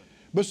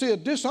 But see, a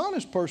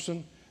dishonest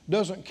person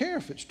doesn't care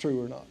if it's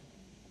true or not.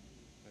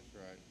 That's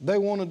right. They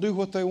want to do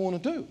what they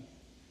want to do.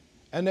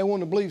 And they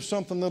want to believe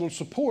something that'll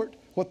support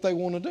what they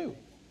want to do.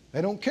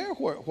 They don't care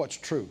what's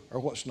true or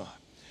what's not.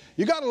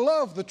 You got to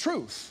love the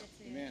truth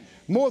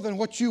more than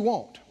what you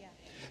want.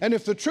 And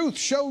if the truth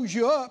shows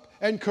you up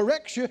and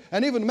corrects you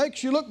and even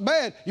makes you look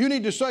bad, you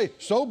need to say,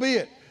 so be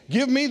it.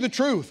 Give me the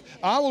truth.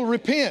 I will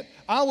repent.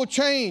 I will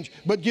change,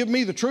 but give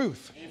me the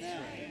truth. Amen.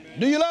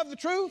 Do you love the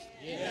truth?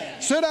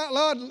 Yes. Say it out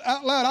loud,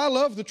 I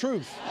love the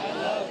truth. I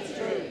love the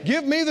truth.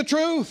 Give me the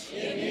truth.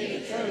 Give me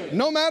the truth.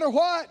 No matter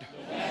what.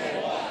 No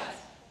matter what.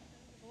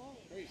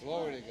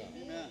 Glory to God.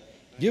 Amen.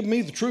 Give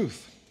me the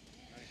truth.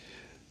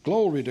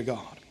 Glory to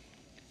God.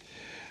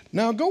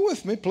 Now go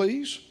with me,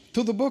 please,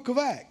 to the book of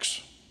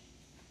Acts.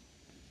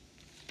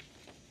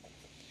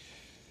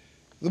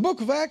 The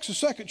book of Acts, the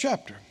 2nd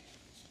chapter.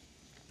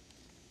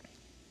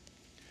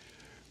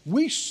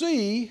 We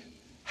see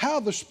how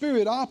the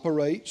Spirit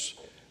operates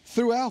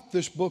throughout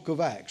this book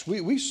of Acts.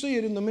 We see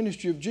it in the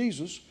ministry of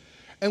Jesus,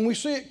 and we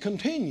see it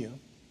continue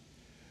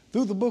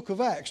through the book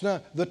of Acts.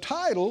 Now, the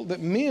title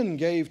that men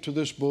gave to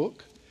this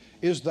book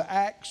is the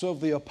Acts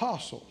of the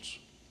Apostles.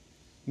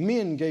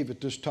 Men gave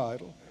it this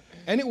title,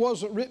 and it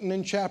wasn't written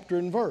in chapter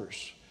and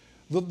verse.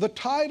 The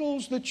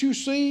titles that you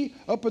see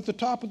up at the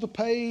top of the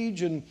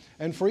page and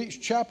for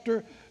each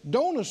chapter,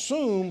 don't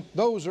assume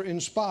those are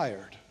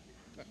inspired.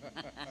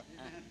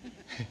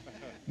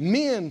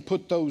 Men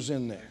put those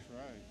in there.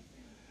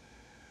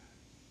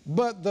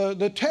 But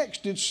the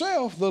text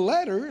itself, the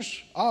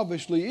letters,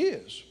 obviously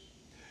is.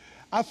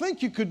 I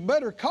think you could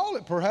better call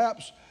it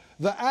perhaps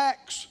the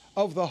Acts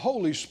of the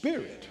Holy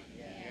Spirit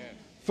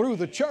through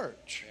the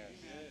church.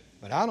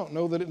 But I don't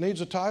know that it needs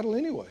a title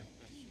anyway.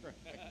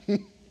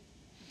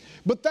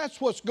 But that's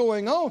what's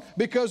going on,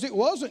 because it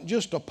wasn't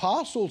just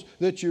apostles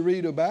that you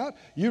read about.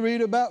 You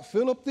read about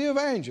Philip the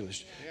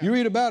evangelist. Yeah. You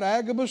read about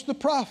Agabus the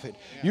prophet.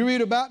 Yeah. You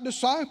read about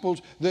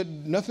disciples that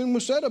nothing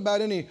was said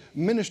about any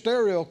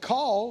ministerial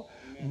call,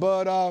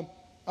 but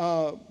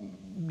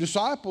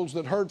disciples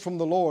that heard from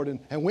the Lord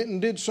and went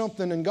and did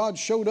something, and God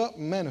showed up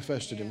and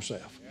manifested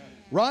Himself. Yeah.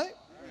 Right?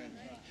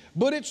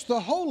 But it's the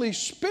Holy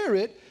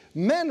Spirit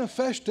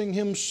manifesting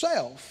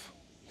Himself,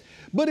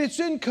 but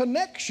it's in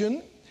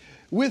connection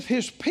with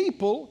His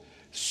people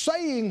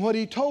saying what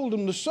He told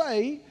them to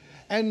say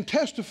and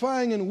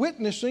testifying and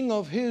witnessing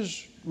of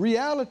His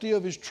reality,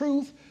 of His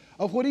truth,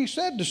 of what He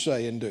said to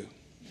say and do.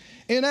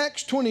 In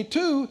Acts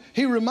 22,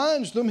 He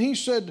reminds them, He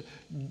said,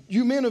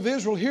 "You men of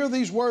Israel, hear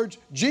these words,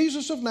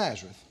 Jesus of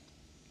Nazareth,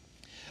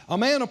 a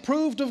man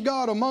approved of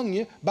God among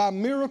you by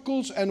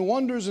miracles and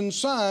wonders and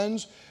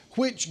signs,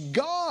 which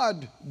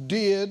God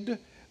did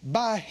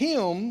by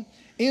Him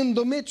in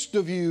the midst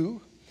of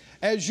you,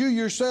 as you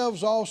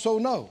yourselves also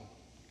know."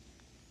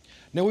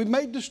 Now, we've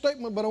made this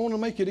statement, but I want to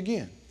make it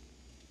again.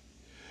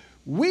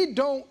 We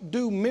don't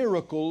do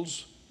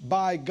miracles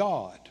by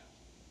God.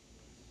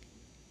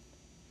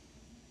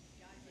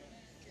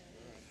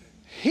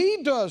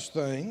 He does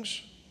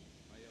things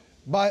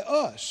by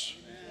us.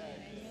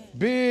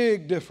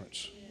 Big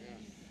difference.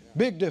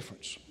 Big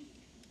difference.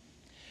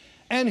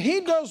 And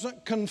He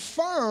doesn't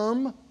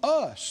confirm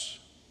us.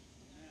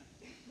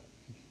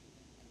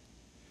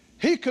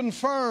 He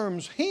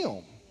confirms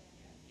Him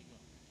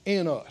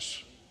in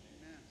us,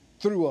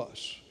 through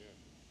us.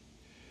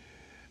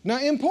 Now,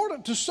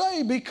 important to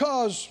say,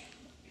 because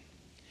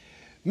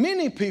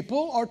many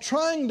people are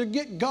trying to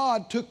get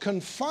God to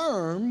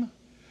confirm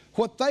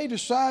what they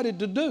decided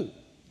to do.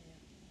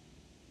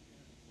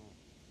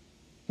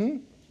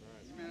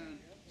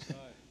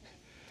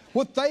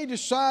 What they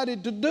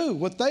decided to do,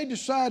 what they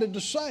decided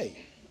to say.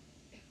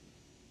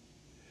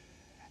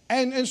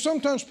 And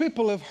sometimes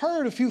people have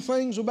heard a few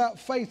things about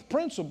faith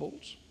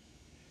principles,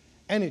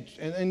 and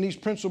these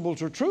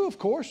principles are true, of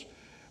course,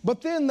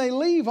 but then they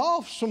leave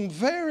off some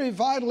very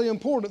vitally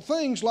important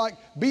things, like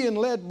being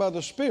led by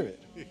the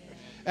Spirit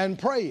and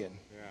praying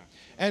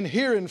and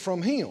hearing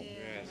from Him.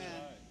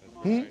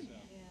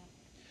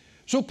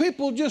 So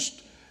people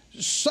just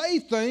say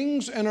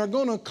things and are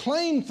going to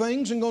claim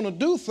things and going to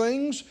do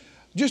things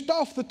just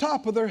off the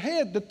top of their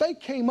head that they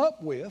came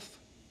up with,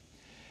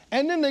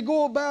 and then they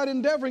go about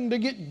endeavoring to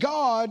get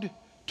God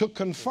to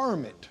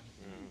confirm it.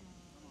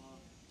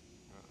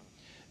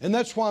 And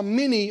that's why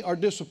many are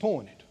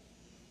disappointed.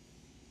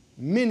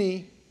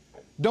 Many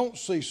don't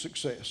see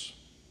success,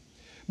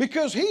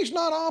 because He's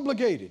not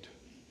obligated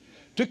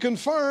to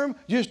confirm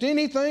just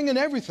anything and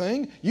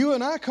everything you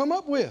and I come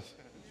up with.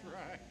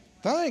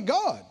 Thank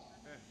God.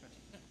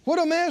 What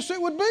a mess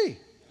it would be.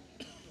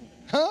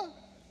 Huh?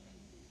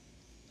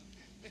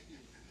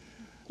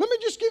 Let me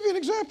just give you an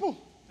example.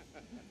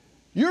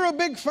 You're a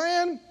big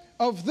fan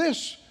of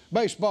this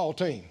baseball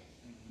team.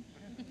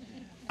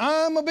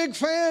 I'm a big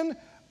fan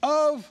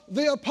of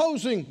the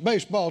opposing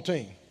baseball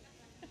team.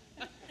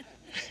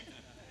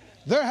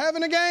 They're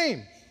having a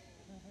game.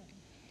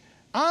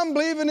 I'm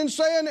believing and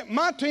saying that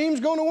my team's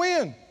going to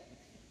win.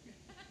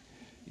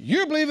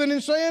 You're believing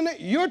and saying that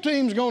your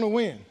team's going to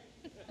win.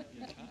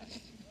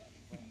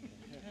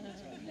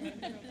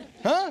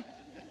 Huh?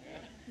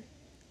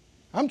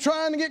 I'm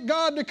trying to get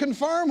God to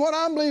confirm what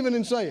I'm believing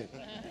and saying.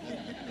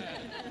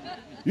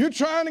 You're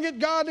trying to get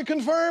God to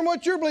confirm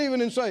what you're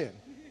believing and saying.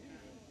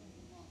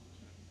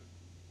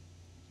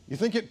 You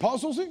think it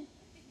puzzles Him?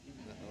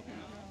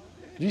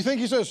 Do you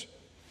think He says,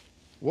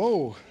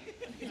 whoa,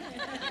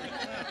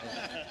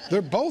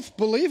 they're both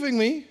believing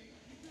me.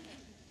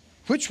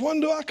 Which one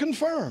do I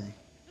confirm?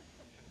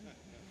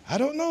 I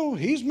don't know.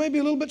 He's maybe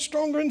a little bit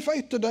stronger in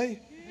faith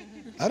today.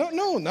 I don't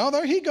know. Now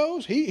there he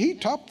goes. He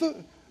topped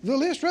the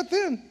list right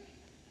then.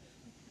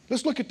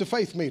 Let's look at the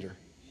faith meter.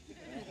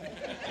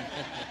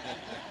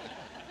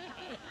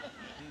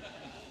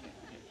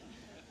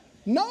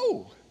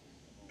 No.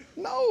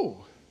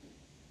 No.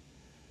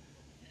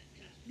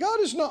 God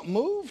is not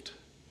moved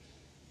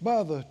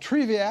by the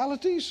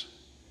trivialities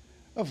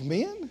of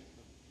men.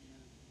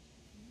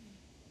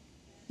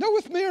 No,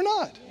 with me or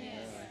not.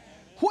 Yes.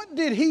 What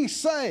did He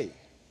say?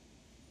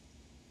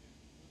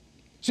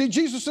 See,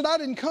 Jesus said, I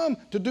didn't come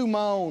to do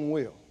my own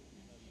will.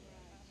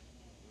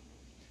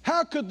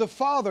 How could the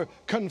Father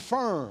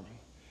confirm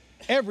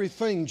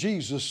everything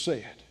Jesus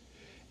said?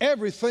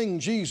 Everything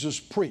Jesus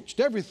preached,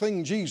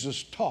 everything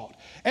Jesus taught,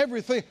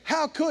 everything.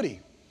 How could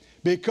He?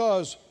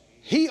 Because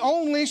He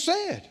only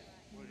said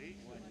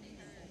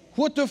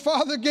what the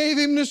Father gave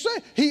Him to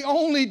say. He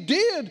only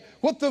did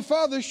what the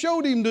Father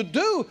showed Him to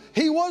do.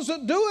 He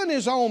wasn't doing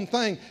His own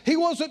thing. He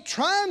wasn't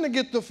trying to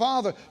get the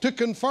Father to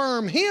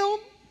confirm Him.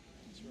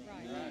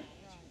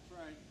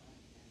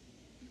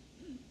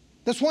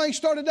 That's why He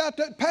started out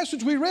that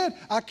passage we read,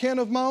 I can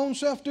of my own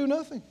self do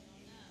nothing.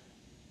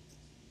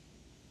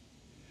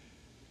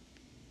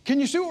 Can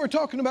you see what we're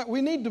talking about?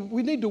 We need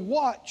to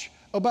watch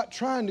about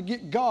trying to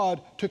get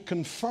God to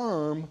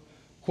confirm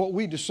what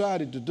we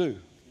decided to do.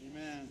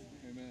 Amen.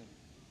 Amen.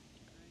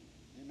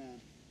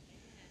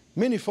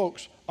 Many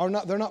folks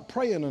they're not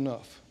praying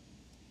enough.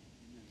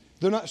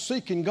 They're not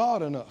seeking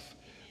God enough.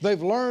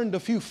 They've learned a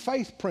few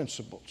faith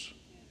principles.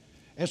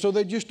 And so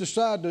they just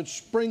decide to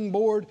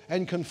springboard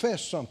and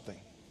confess something.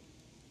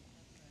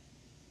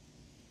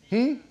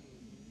 A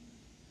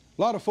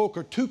lot of folk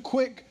are too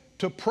quick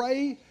to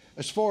pray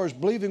as far as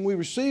believing we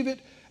receive it,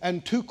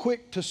 and too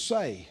quick to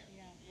say.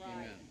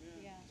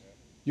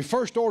 Your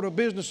first order of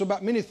business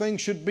about many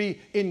things should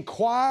be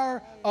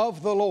inquire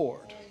of the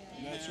Lord.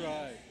 That's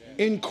right.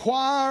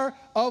 Inquire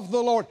of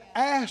the Lord.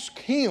 Ask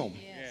Him.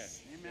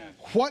 Yes.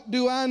 What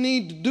do I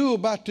need to do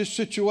about this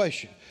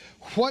situation?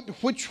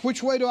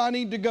 Which way do I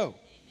need to go?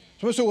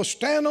 Somebody said, well,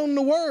 stand on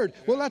the Word.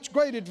 Well, that's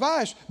great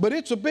advice, but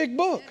it's a big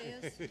book.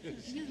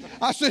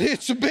 I said,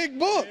 it's a big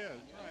book.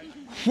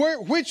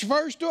 Which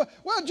verse do I?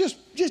 Well,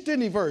 just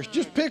any verse.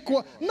 Just pick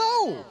one.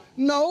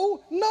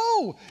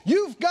 No.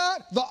 You've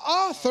got the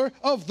author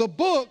of the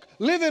book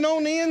living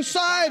on the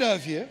inside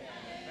of you.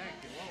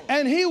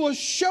 And He will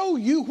show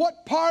you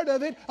what part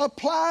of it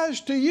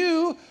applies to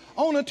you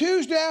on a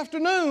Tuesday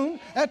afternoon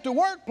at the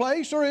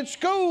workplace or at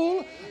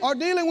school or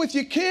dealing with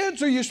your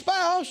kids or your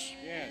spouse.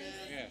 Yes.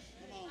 Yes.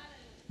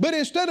 But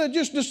instead of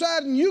just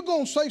deciding you're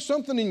going to say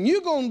something and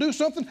you're going to do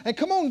something, and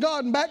come on,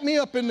 God, and back me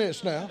up in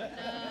this now.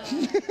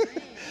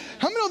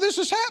 How many know this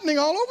is happening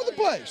all over the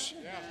place?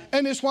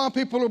 And it's why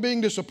people are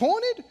being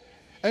disappointed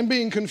and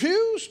being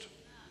confused.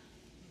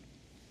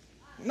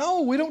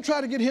 No, we don't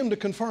try to get Him to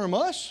confirm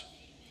us.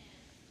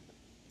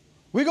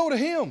 We go to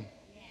Him.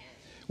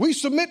 We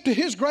submit to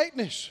His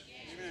greatness.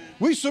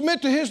 We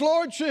submit to His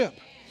lordship.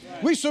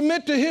 We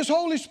submit to His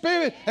Holy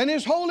Spirit and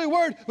His holy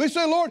word. We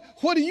say, Lord,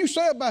 what do you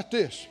say about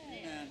this?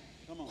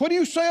 What do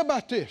you say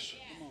about this?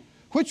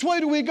 Which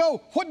way do we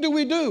go? What do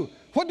we do?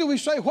 What do we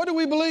say? What do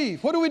we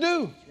believe? What do we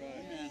do?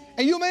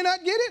 And you may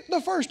not get it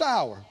the first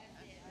hour.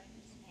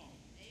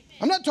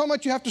 I'm not talking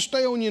about you have to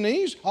stay on your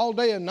knees all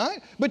day and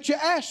night, but you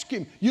ask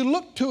Him, you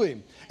look to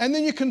Him, and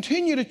then you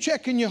continue to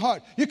check in your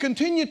heart. You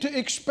continue to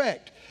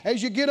expect.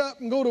 As you get up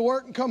and go to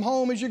work and come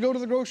home, as you go to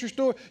the grocery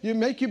store, you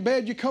make your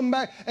bed, you come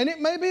back, and it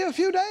may be a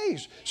few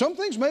days. Some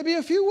things may be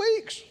a few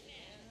weeks.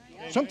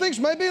 Some things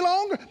may be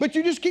longer, but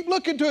you just keep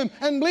looking to Him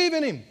and believe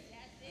in Him.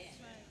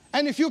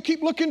 And if you'll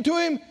keep looking to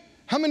Him,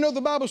 how many know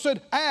the Bible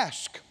said,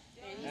 ask,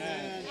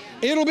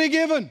 it'll be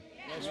given.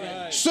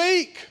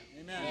 Seek,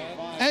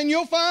 and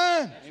you'll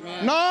find.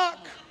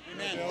 Knock,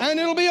 and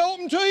it'll be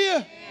open to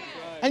you.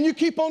 And you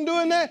keep on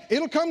doing that,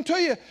 it'll come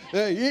to you.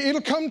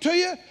 It'll come to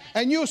you,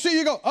 and you'll see,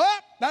 you go,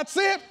 that's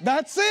it,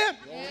 that's it,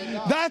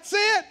 that's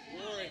it.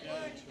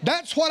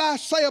 That's what I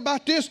say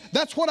about this.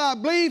 That's what I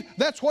believe.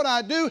 That's what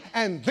I do.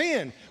 And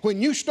then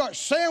when you start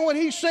saying what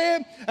He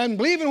said and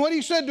believing what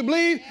He said to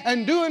believe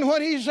and doing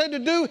what He said to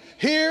do,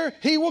 here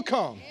He will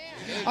come.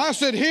 I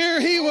said, here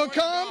He will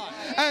come,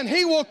 and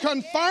He will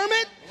confirm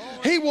it.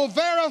 He will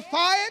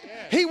verify it.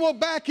 He will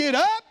back it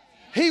up.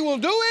 He will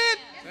do it.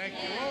 Thank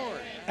you, Lord.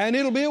 And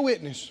it'll be a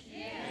witness.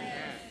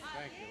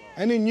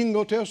 And then you can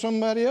go tell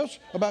somebody else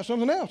about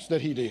something else that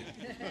He did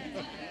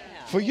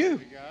for you.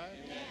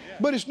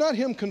 But it's not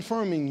Him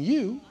confirming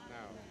you. No.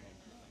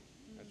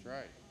 That's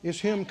right. It's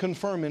Him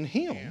confirming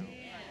Him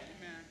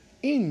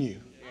in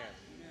you.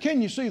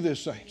 Can you see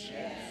this, saints?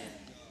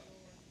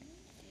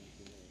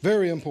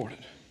 Very important.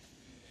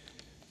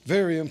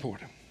 Very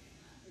important.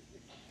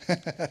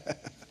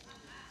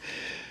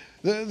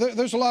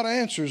 There's a lot of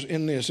answers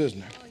in this,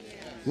 isn't there?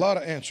 A lot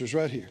of answers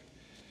right here.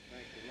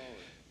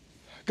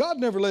 God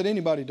never let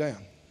anybody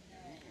down.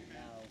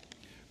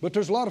 But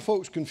there's a lot of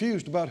folks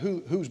confused about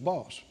who's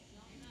boss.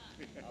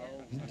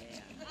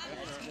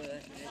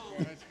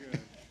 That's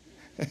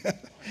good.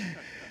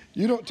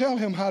 You don't tell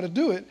Him how to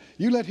do it.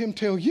 You let Him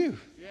tell you.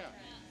 Yeah.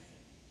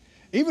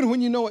 Even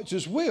when you know it's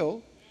His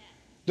will,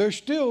 there's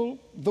still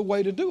the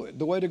way to do it,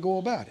 the way to go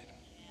about it.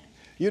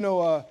 You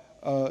know,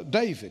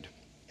 David,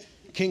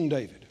 King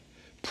David,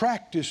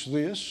 practiced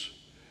this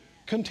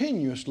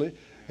continuously.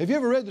 Have you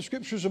ever read the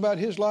scriptures about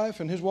his life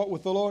and his walk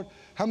with the Lord?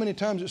 How many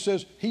times it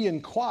says he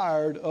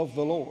inquired of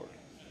the Lord?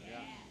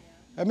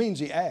 That means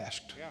he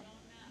asked.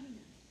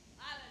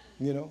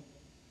 You know,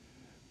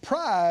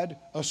 pride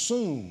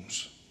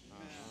assumes.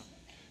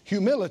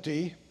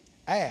 Humility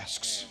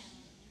asks.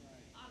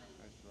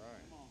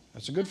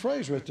 That's a good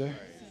phrase right there.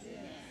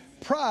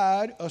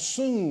 Pride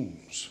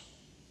assumes.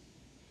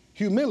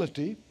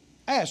 Humility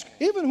asks.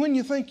 Even when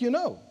you think you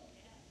know.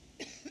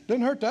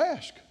 Doesn't hurt to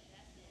ask.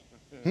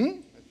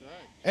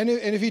 And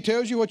if He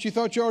tells you what you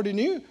thought you already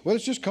knew, well,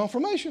 it's just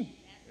confirmation.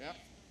 Yep.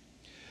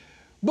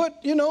 But,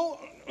 you know,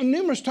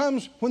 numerous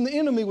times when the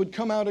enemy would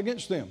come out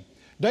against them,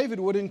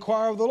 David would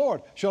inquire of the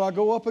Lord, shall I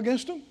go up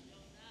against him?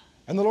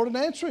 And the Lord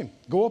would answer him,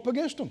 go up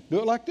against him, do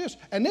it like this.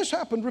 And this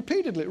happened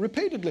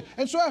repeatedly.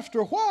 And so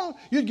after a while,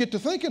 you'd get to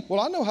thinking, well,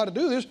 I know how to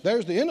do this.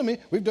 There's the enemy.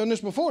 We've done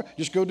this before.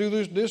 Just go do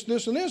this,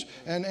 and this.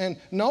 And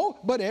no,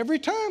 but every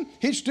time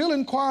he'd still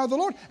inquire of the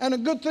Lord. And a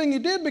good thing he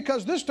did,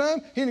 because this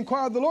time he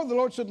inquired of the Lord. The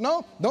Lord said,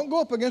 no, don't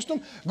go up against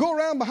him. Go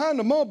around behind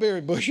the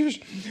mulberry bushes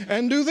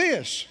and do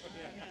this.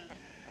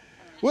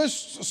 Well,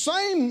 it's the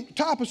same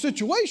type of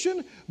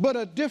situation, but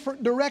a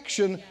different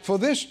direction for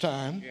this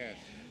time Yes.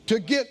 to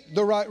get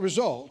the right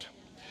result.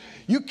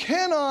 You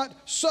cannot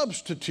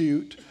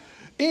substitute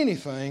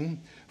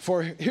anything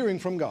for hearing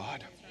from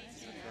God.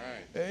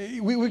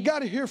 We've got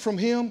to hear from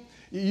Him.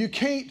 You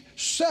can't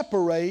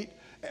separate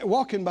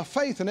walking by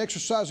faith and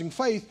exercising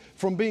faith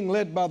from being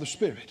led by the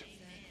Spirit.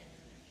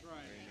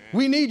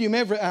 We need Him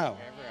every hour.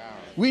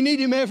 We need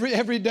Him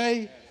every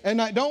day and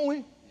night, don't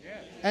we?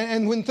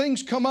 And when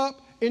things come up,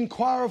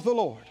 inquire of the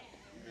Lord.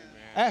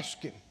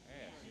 Ask Him,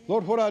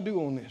 Lord, what do I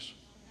do on this?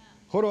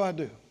 What do I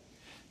do?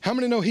 How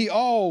many know He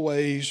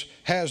always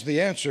has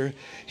the answer?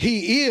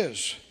 He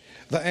is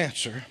the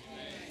answer.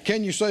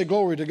 Can you say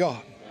glory to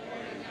God?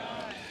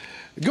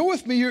 Go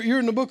with me, you're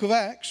in the book of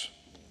Acts.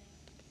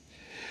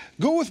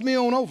 Go with me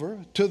on over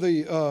to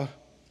the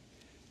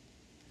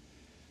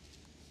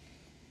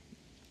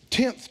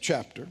 10th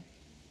chapter.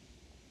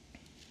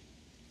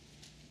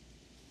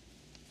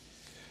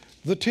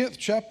 The 10th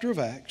chapter of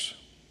Acts.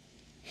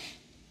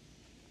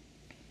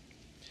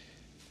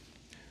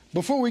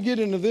 Before we get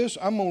into this,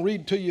 I'm going to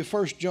read to you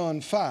 1 John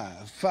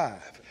 5:5.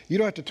 You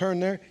don't have to turn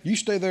there. You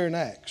stay there in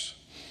Acts.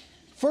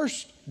 1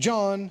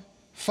 John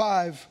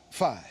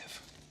 5:5.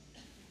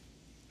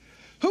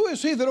 Who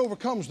is he that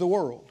overcomes the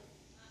world?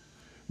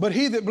 But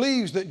he that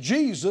believes that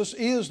Jesus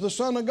is the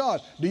Son of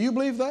God. Do you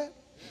believe that?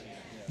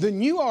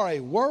 Then you are a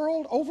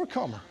world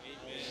overcomer.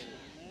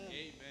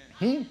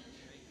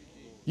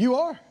 You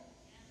are?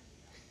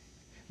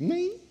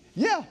 Me?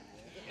 Yeah.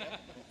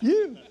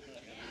 You.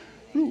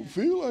 You don't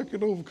feel like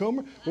an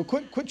overcomer. Well,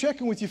 quit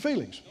checking with your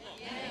feelings.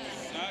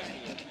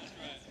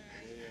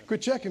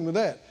 Quit checking with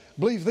that.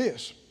 Believe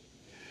this.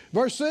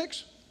 Verse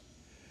 6.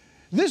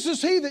 This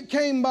is he that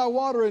came by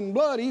water and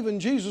blood, even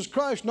Jesus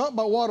Christ, not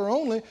by water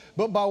only,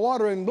 but by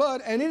water and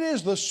blood. And it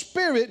is the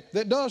Spirit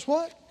that does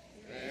what?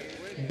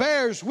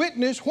 Bears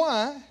witness.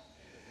 Why?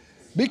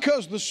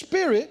 Because the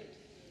Spirit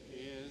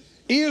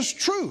is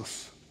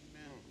truth.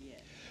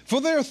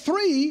 For there are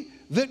three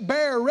that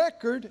bear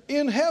record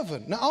in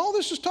heaven. Now all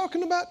this is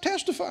talking about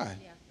testifying,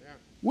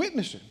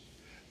 witnessing.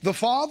 The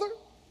Father,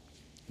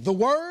 the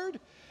Word,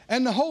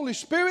 and the Holy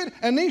Spirit,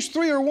 and these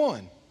three are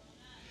one.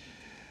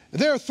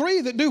 There are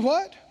three that do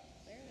what?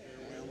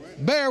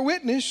 Bear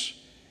witness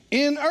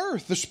in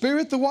earth. The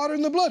Spirit, the water,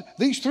 and the blood.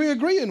 These three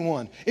agree in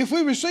one. If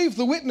we receive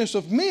the witness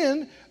of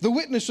men, the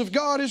witness of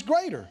God is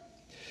greater.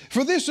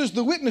 For this is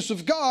the witness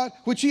of God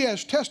which He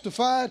has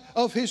testified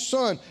of His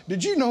Son.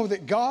 Did you know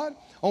that God,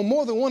 on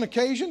more than one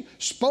occasion,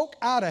 spoke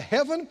out of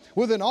heaven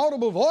with an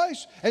audible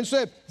voice and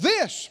said,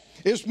 "This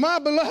is my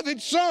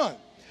beloved Son,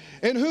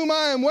 in whom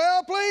I am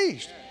well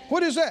pleased"?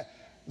 What is that?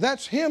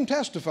 That's Him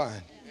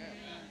testifying.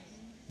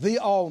 The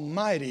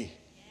Almighty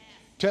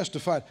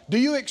testified. Do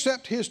you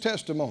accept His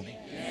testimony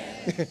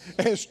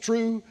as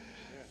true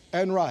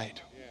and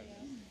right?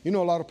 You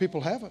know, a lot of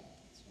people haven't.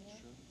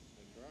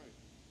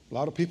 A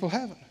lot of people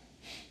haven't.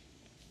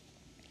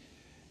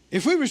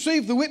 If we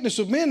receive the witness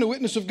of men, the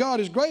witness of God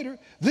is greater.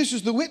 This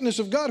is the witness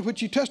of God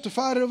which He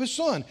testified of His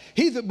Son.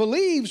 He that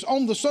believes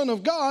on the Son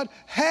of God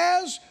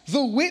has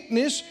the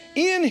witness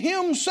in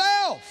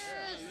himself.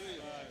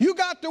 You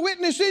got the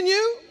witness in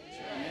you?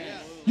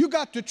 You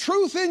got the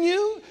truth in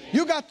you.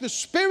 You got the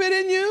Spirit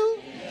in you.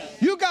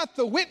 You got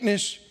the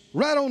witness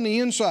right on the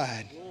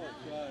inside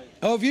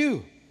of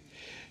you.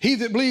 He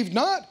that believed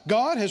not,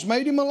 God has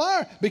made him a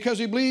liar, because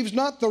he believes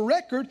not the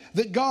record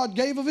that God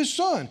gave of His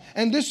Son.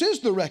 And this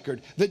is the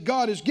record, that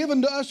God has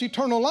given to us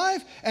eternal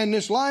life, and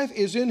this life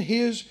is in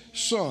His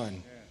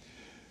Son.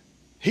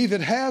 He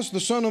that has the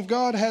Son of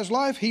God has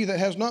life. He that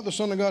has not the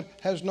Son of God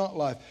has not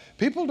life.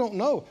 People don't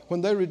know when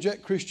they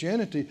reject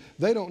Christianity,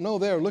 they don't know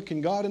they are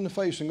looking God in the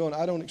face and going,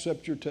 "I don't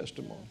accept your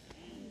testimony."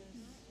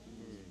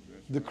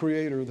 The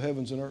Creator of the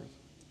heavens and earth.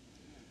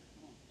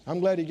 I'm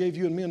glad He gave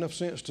you and me enough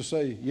sense to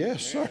say,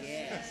 "Yes, sir."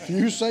 If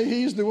you say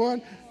He's the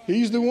one,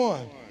 He's the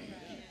one.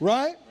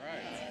 Right?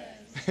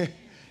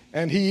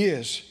 And He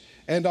is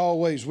and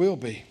always will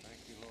be.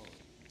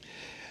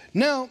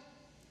 Now,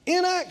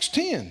 in Acts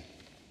 10,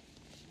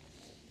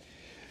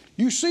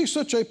 you see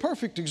such a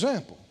perfect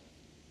example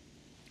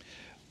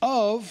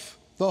of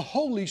the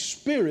Holy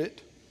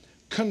Spirit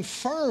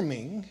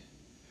confirming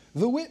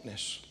the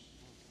witness.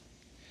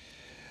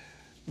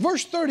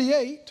 Verse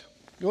 38,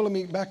 let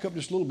me back up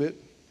just a little bit.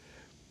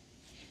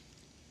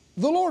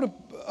 The Lord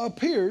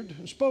appeared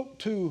and spoke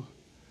to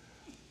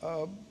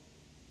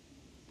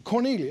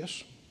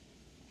Cornelius,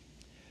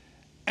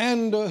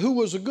 and who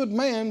was a good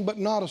man but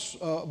not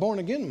a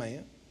born-again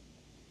man,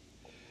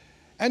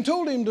 and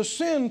told him to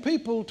send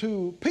people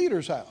to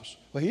Peter's house.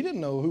 Well, he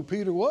didn't know who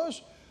Peter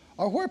was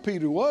or where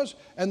Peter was,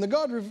 and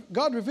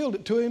God revealed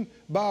it to him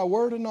by a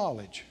word of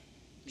knowledge,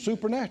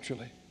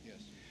 supernaturally. Yes.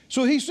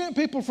 So he sent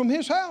people from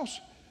his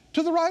house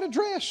to the right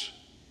address.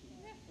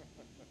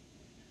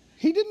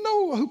 He didn't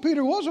know who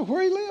Peter was or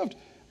where he lived,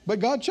 but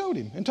God showed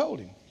him and told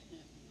him.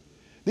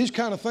 These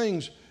kind of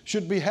things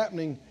should be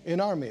happening in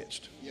our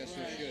midst. Yes,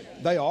 they should.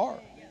 They are.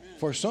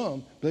 For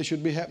some, they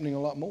should be happening a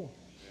lot more.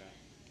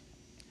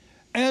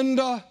 And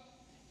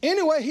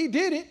anyway, he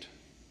did it.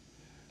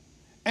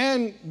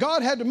 And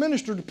God had to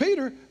minister to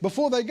Peter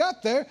before they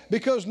got there,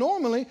 because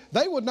normally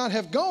they would not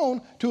have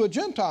gone to a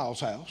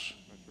Gentile's house.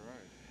 That's right.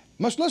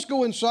 Much less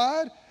go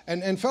inside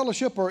and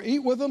fellowship or eat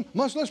with them,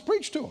 much less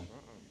preach to them.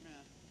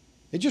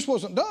 It just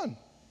wasn't done.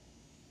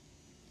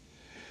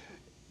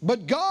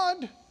 But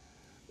God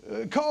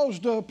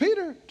caused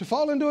Peter to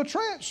fall into a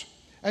trance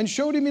and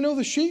showed him,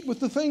 the sheet with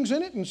the things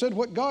in it, and said,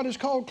 what God has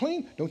called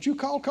clean, don't you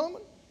call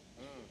common?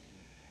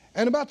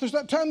 And about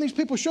that time, these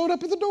people showed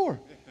up at the door.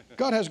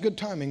 God has good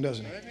timing,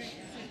 doesn't he?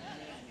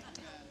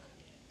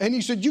 And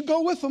he said, you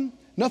go with them,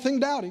 nothing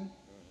doubting.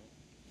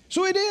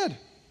 So he did.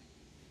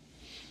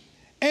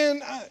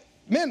 And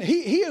man,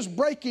 he is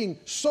breaking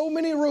so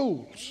many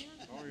rules.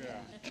 Oh,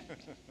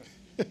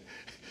 yeah.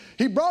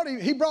 He brought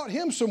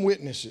him some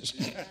witnesses.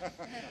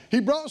 He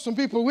brought some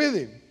people with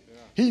him.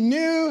 He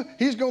knew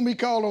he's going to be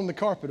called on the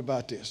carpet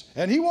about this.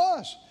 And he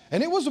was.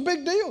 And it was a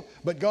big deal.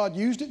 But God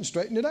used it and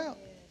straightened it out.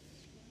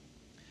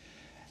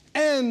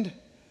 And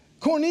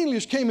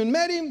Cornelius came and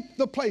met him.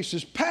 The place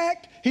is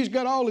packed. He's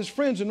got all his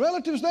friends and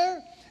relatives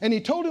there. And he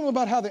told him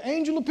about how the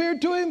angel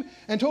appeared to him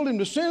and told him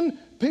to send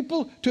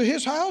people to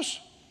his house.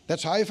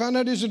 That's how he found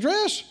out his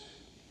address.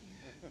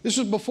 This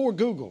is before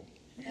Google.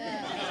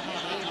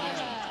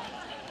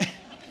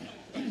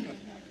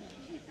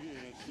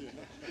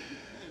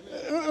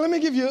 Let me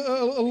give you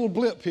a little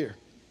blip here.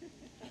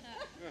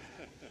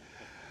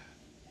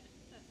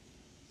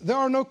 There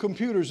are no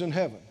computers in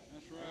heaven.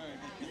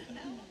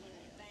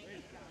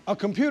 A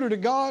computer to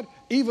God,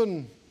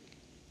 even,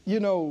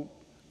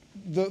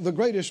 the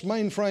greatest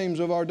mainframes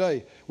of our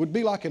day would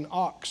be like an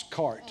ox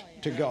cart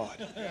to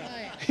God.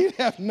 He'd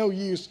have no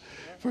use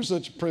for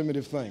such a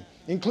primitive thing,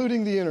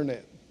 including the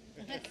internet.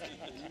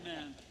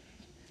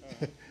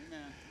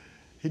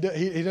 He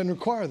doesn't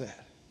require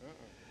that.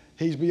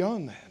 He's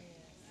beyond that.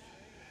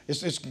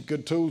 It's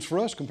good tools for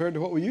us compared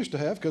to what we used to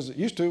have, because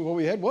what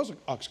we had was an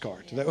ox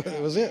cart.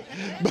 That was it.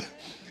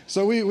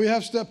 So we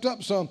have stepped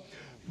up some.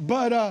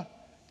 But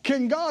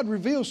can God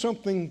reveal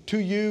something to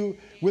you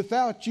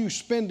without you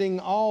spending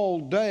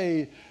all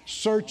day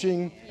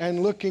searching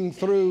and looking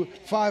through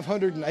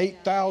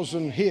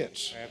 508,000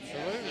 hits?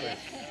 Absolutely.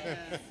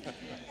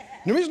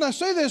 The reason I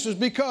say this is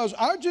because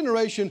our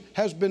generation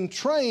has been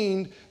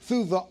trained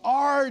through the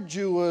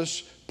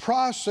arduous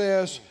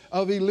process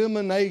of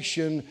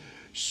elimination,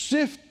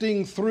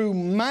 sifting through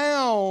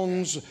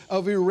mounds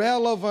of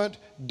irrelevant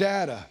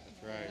data.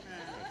 That's right.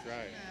 That's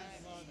right.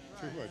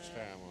 Too much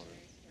time on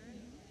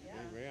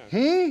it.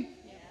 Amen.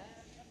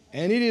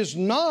 And it is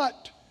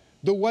not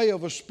the way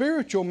of a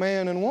spiritual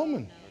man and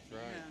woman.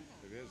 That's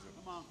right. It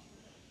isn't.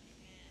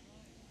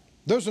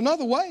 There's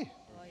another way.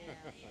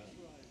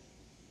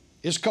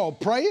 It's called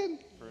praying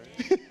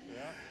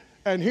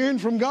and hearing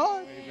from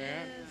God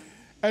Amen.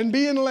 and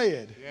being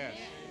led. Yes.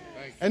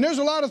 Thank you. And there's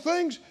a lot of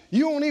things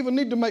you don't even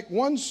need to make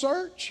one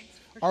search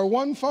or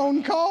one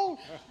phone call.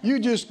 You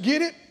just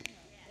get it.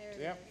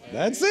 Yep.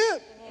 That's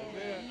it.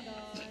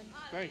 That's it.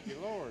 Thank you,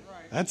 Lord.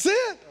 That's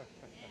it.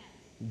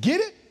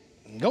 Get it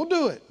and go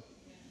do it.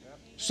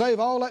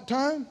 Save all that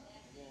time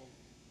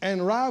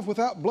and arrive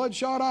without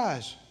bloodshot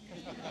eyes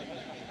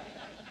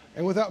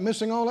and without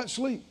missing all that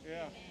sleep.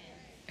 Yeah.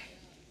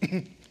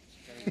 Thank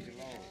you,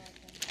 Lord.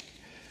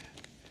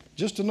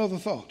 Just another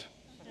thought.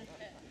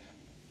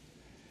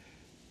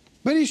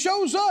 But he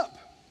shows up.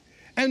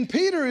 And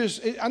Peter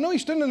I know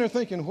he's standing there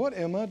thinking, what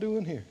am I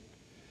doing here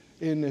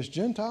in this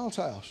Gentile's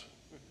house?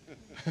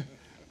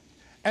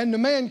 And the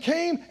man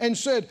came and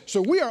said,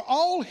 so we are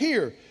all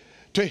here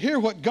to hear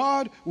what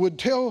God would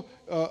tell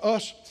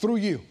us through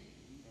you.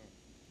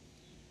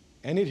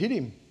 And it hit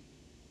him.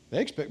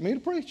 They expect me to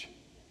preach.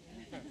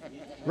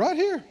 Right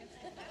here.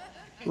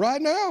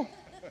 Right now.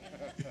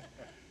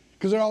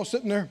 Because they're all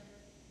sitting there.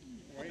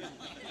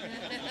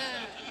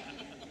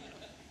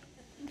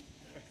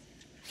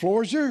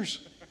 Floor is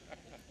yours.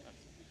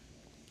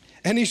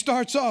 And he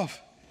starts off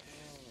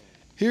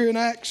here in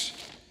Acts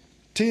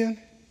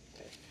 10.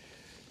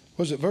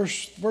 Was it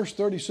verse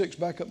 36?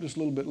 Back up just a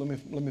little bit.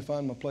 Let me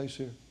find my place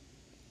here.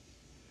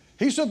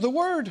 He said the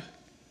word.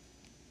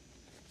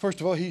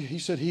 First of all, he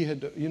said he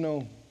had,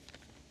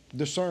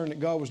 discerned that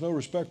God was no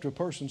respecter of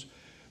persons.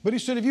 But he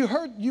said, if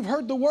you've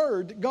heard the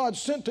word that God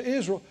sent to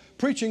Israel,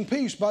 preaching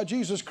peace by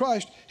Jesus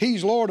Christ,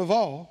 He's Lord of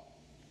all.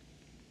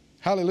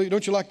 Hallelujah.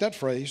 Don't you like that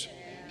phrase?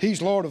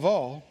 He's Lord of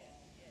all.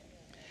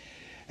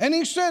 And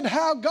he said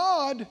how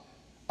God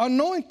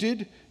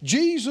anointed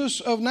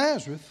Jesus of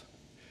Nazareth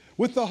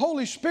with the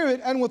Holy Spirit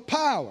and with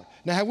power.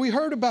 Now, have we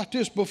heard about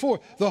this before?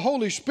 The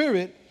Holy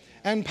Spirit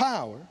and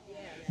power.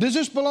 Does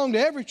this belong to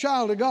every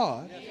child of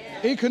God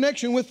in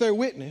connection with their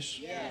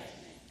witness?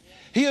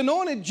 He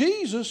anointed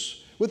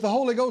Jesus with the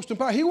Holy Ghost and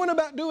power. He went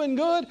about doing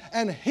good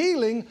and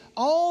healing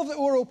all that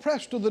were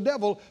oppressed of the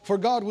devil, for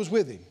God was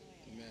with him.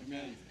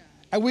 Amen.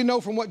 And we know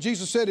from what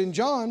Jesus said in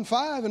John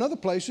 5 and other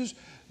places,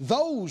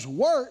 those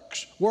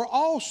works were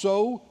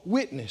also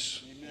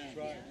witness. Amen. That's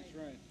right. That's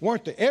right.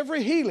 Weren't they?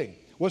 Every healing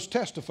was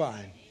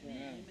testifying.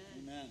 Amen.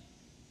 Amen.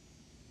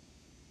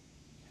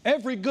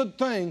 Every good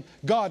thing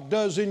God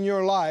does in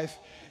your life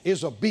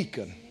is a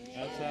beacon.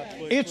 That's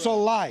absolutely It's a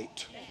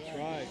light. That's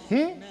right. Hmm?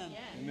 Amen.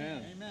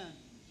 Amen.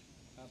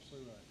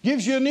 Absolutely right.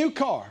 Gives you a new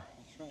car.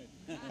 That's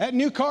right. That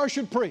new car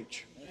should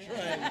preach. That's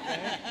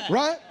right.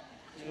 Right?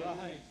 That's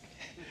right.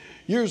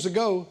 Years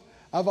ago,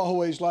 I've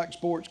always liked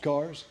sports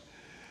cars.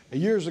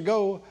 Years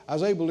ago, I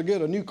was able to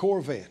get a new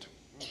Corvette.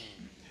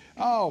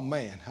 Oh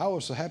man, I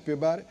was so happy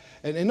about it.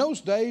 And in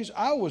those days,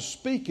 I was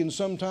speaking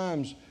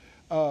sometimes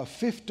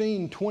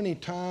 15, 20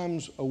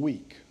 times a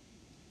week.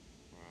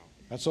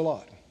 That's a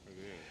lot.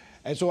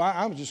 And so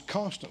I was just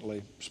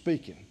constantly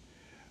speaking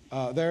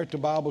there at the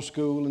Bible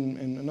school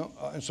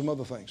and some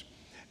other things.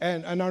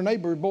 And our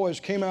neighbor boys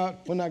came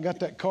out when I got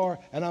that car,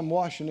 and I'm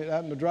washing it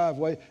out in the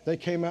driveway. They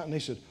came out and they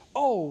said,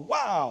 "Oh,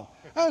 wow,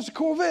 that's a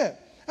Corvette.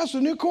 That's a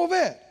new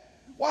Corvette.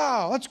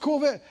 Wow, that's a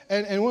Corvette."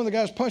 And one of the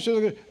guys punched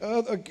the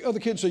other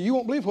kid and said, "You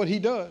won't believe what he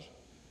does."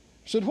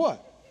 I said,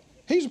 "What?"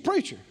 "He's a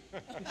preacher."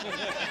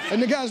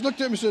 And the guys looked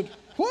at me and said,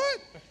 "What?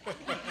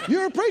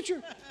 You're a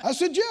preacher?" I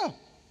said, "Yeah."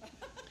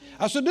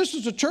 I said, "This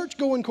is a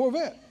church-going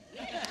Corvette.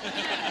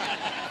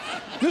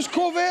 This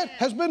Corvette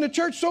has been to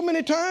church so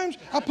many times,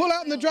 I pull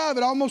out in the drive,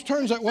 it almost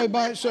turns that way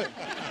by itself.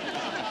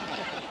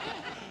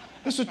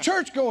 It's a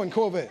church-going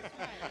Corvette."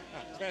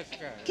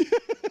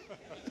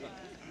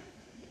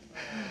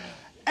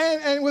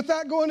 And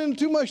without going into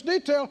too much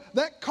detail,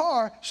 that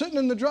car sitting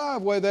in the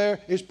driveway there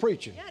is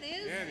preaching. Yeah, it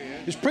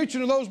is. It's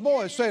preaching to those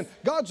boys saying,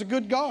 God's a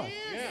good God.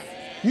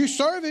 You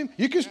serve Him,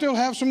 you can still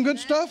have some good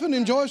stuff and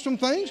enjoy some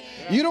things.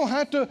 You don't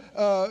have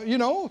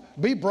to,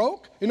 be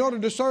broke in order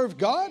to serve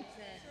God.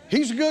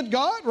 He's a good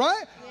God,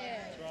 right?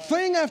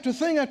 Thing after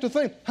thing after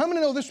thing. How many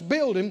know this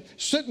building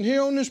sitting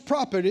here on this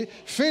property,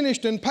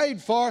 finished and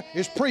paid for,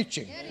 is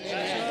preaching?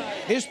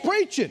 It's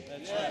preaching.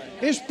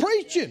 It's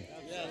preaching.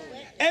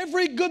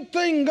 Every good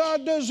thing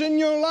God does in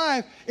your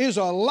life is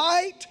a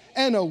light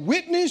and a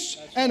witness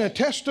and a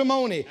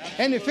testimony.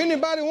 And if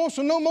anybody wants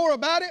to know more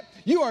about it,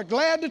 you are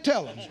glad to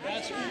tell them.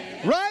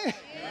 Right?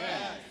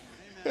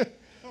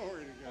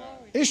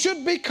 It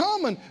should be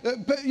common.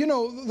 But,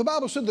 the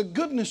Bible said the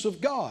goodness of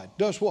God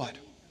does what?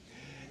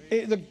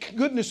 The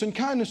goodness and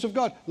kindness of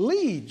God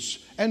leads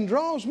and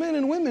draws men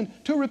and women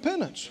to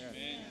repentance.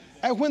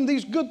 And when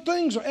these good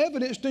things are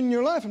evidenced in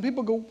your life and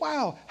people go,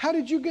 "Wow, how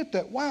did you get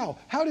that? Wow,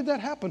 how did that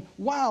happen?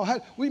 Wow,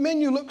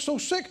 you look so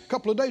sick a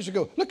couple of days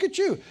ago. Look at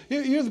you.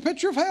 You're the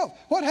picture of health.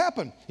 What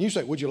happened?" And you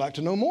say, "Would you like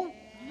to know more?"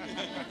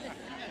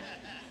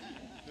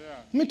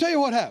 Let me tell you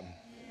what happened.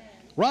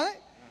 Right?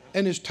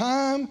 And it's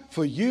time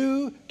for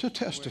you to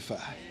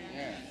testify.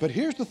 But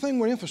here's the thing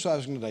we're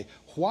emphasizing today.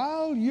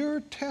 While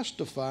you're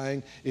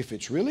testifying, if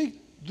it's really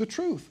the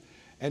truth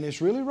and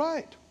it's really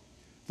right,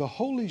 the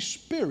Holy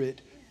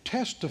Spirit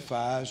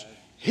testifies.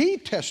 He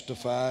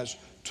testifies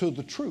to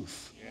the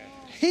truth.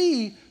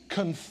 He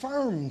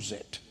confirms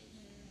it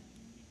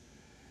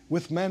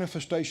with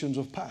manifestations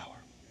of power.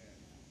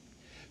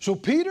 So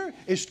Peter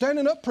is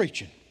standing up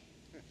preaching.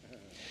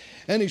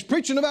 And he's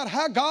preaching about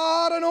how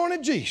God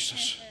anointed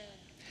Jesus.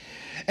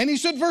 And he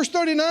said, verse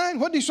 39,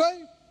 what did he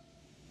say?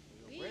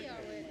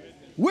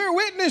 We're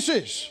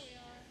witnesses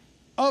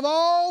of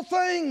all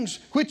things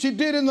which He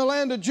did in the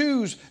land of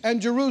Jews and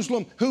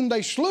Jerusalem, whom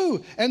they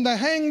slew and they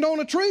hanged on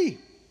a tree.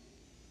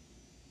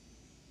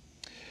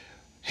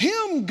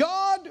 Him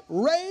God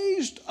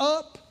raised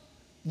up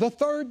the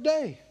third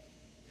day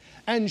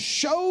and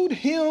showed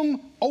Him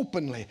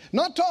openly,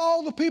 not to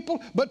all the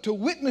people, but to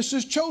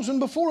witnesses chosen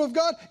before of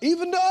God,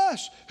 even to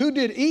us, who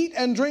did eat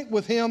and drink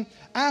with Him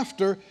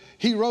after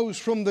He rose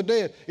from the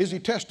dead. Is he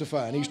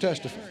testifying? He's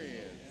testifying.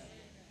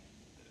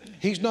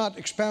 He's not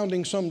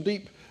expounding some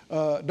deep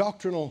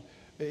doctrinal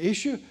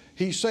issue.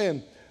 He's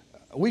saying,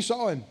 we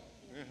saw Him.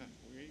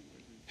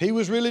 He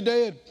was really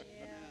dead.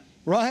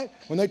 Right?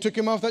 When they took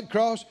Him off that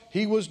cross,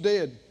 He was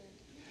dead.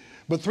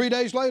 But 3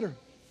 days later,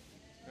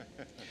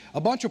 a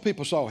bunch of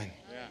people saw Him.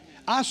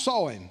 I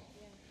saw Him.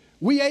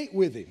 We ate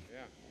with Him.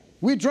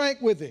 We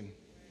drank with Him.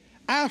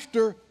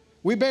 After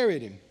we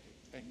buried Him.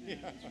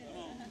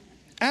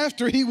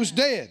 After He was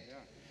dead.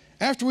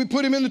 After we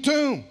put Him in the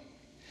tomb.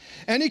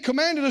 And He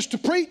commanded us to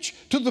preach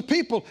to the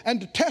people and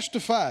to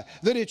testify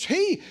that it's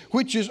He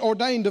which is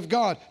ordained of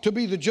God to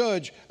be the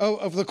judge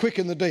of the quick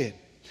and the dead.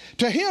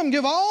 To Him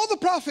give all the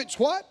prophets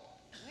what?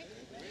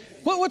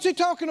 What's He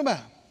talking about?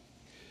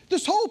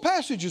 This whole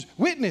passage is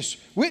witness,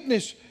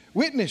 witness,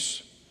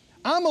 witness.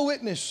 I'm a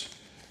witness.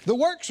 The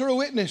works are a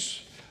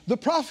witness. The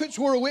prophets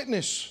were a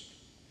witness.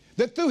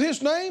 That through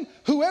His name,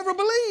 whoever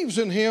believes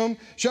in Him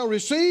shall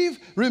receive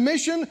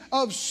remission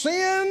of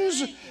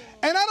sins.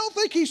 And I don't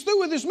think He's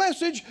through with His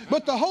message,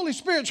 but the Holy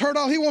Spirit's heard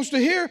all He wants to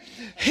hear.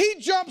 He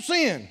jumps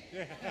in.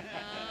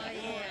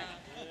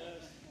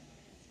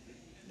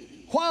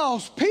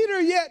 Whilst Peter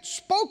yet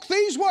spoke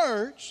these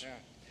words,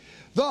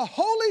 the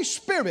Holy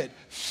Spirit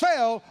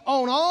fell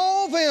on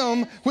all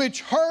them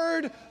which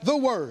heard the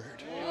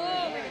word.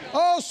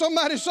 Oh,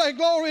 somebody say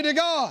glory to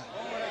God.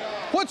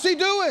 What's He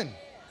doing?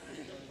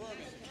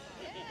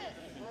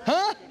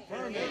 Huh?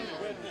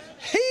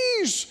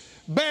 He's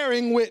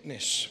bearing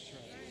witness.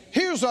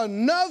 Here's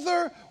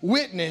another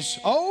witness.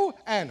 Oh,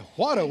 and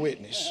what a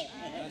witness.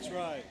 That's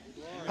right.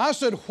 I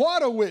said,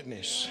 what a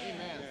witness.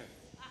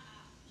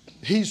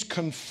 He's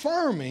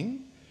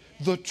confirming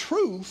the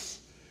truth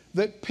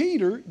that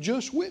Peter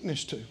just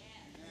witnessed to. Amen.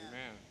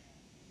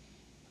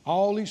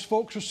 All these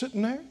folks are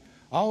sitting there,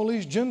 all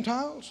these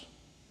Gentiles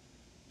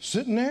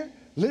sitting there,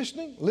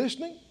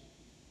 listening.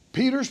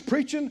 Peter's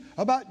preaching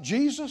about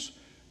Jesus.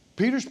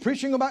 Peter's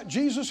preaching about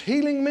Jesus'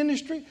 healing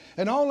ministry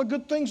and all the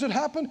good things that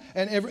happen.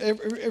 And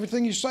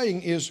everything he's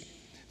saying is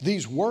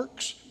these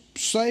works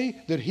say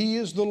that He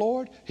is the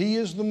Lord. He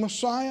is the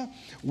Messiah.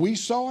 We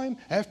saw Him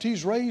after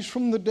He's raised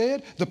from the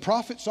dead. The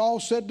prophets all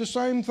said the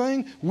same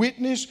thing.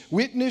 Witness,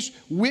 witness,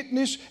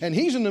 witness. And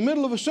He's in the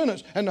middle of a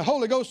sentence. And the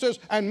Holy Ghost says,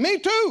 and me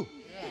too.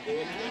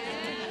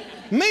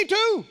 Me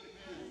too.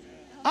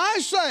 I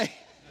say,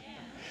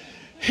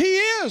 He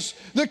is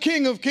the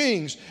King of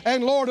Kings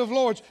and Lord of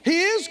Lords.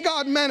 He is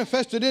God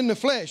manifested in the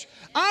flesh.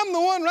 I'm the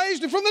one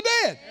raised Him from the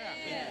dead.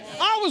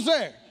 I was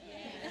there.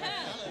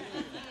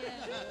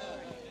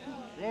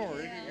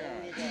 Glory to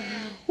God.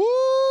 Woo,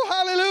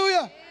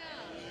 hallelujah.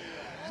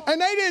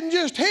 And they didn't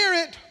just hear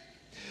it,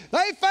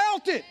 they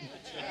felt it.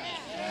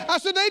 I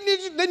said they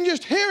didn't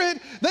just hear it,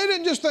 they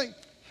didn't just think,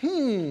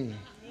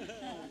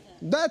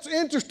 that's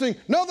interesting.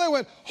 No, they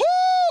went,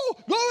 whoo,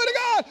 glory to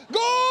God.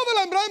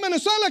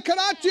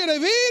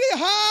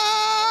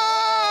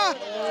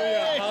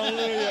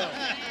 Hallelujah.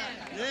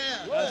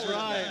 Yeah, that's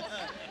right.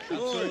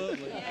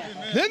 Absolutely.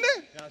 Didn't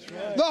it? That's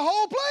right. The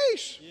whole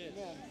place.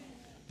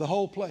 The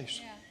whole place.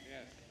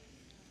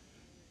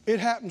 It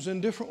happens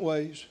in different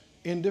ways,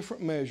 in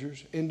different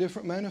measures, in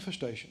different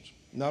manifestations.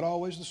 Not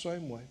always the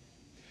same way.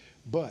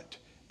 But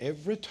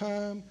every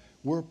time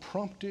we're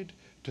prompted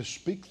to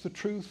speak the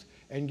truth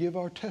and give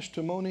our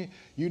testimony,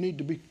 you need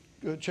to be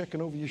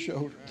checking over your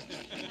shoulder.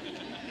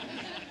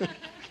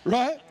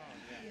 Right?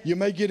 You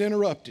may get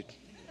interrupted.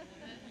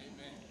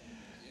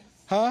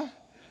 Huh?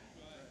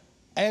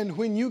 And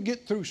when you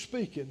get through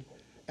speaking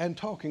and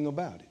talking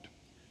about it,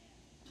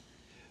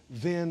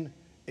 then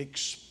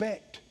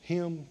expect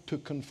Him to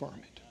confirm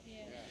it.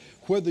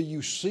 Whether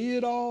you see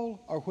it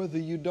all or whether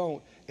you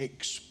don't,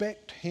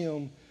 expect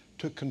Him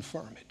to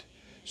confirm it.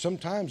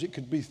 Sometimes it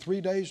could be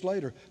 3 days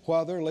later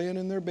while they're laying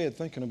in their bed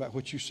thinking about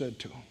what you said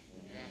to them.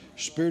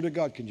 Spirit of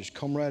God can just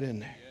come right in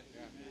there,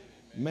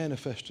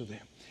 manifest to them.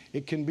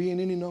 It can be in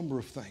any number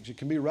of things. It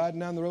can be riding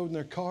down the road in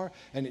their car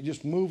and it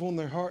just move on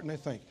their heart and they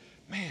think,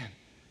 man,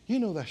 you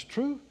know that's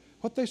true.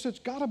 What they said's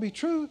got to be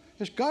true.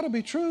 It's got to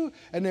be true.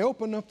 And they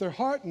open up their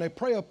heart and they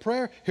pray a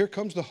prayer. Here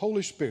comes the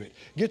Holy Spirit.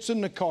 Gets in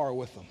the car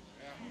with them.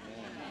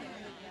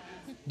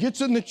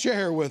 Gets in the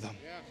chair with them.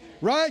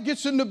 Right?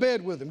 Gets in the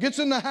bed with them. Gets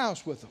in the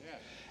house with them.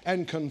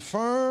 And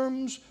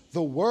confirms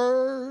the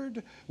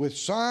Word with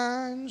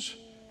signs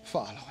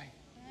following.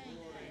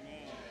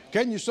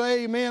 Can you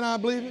say amen? I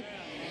believe it.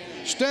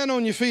 Stand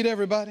on your feet,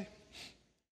 everybody.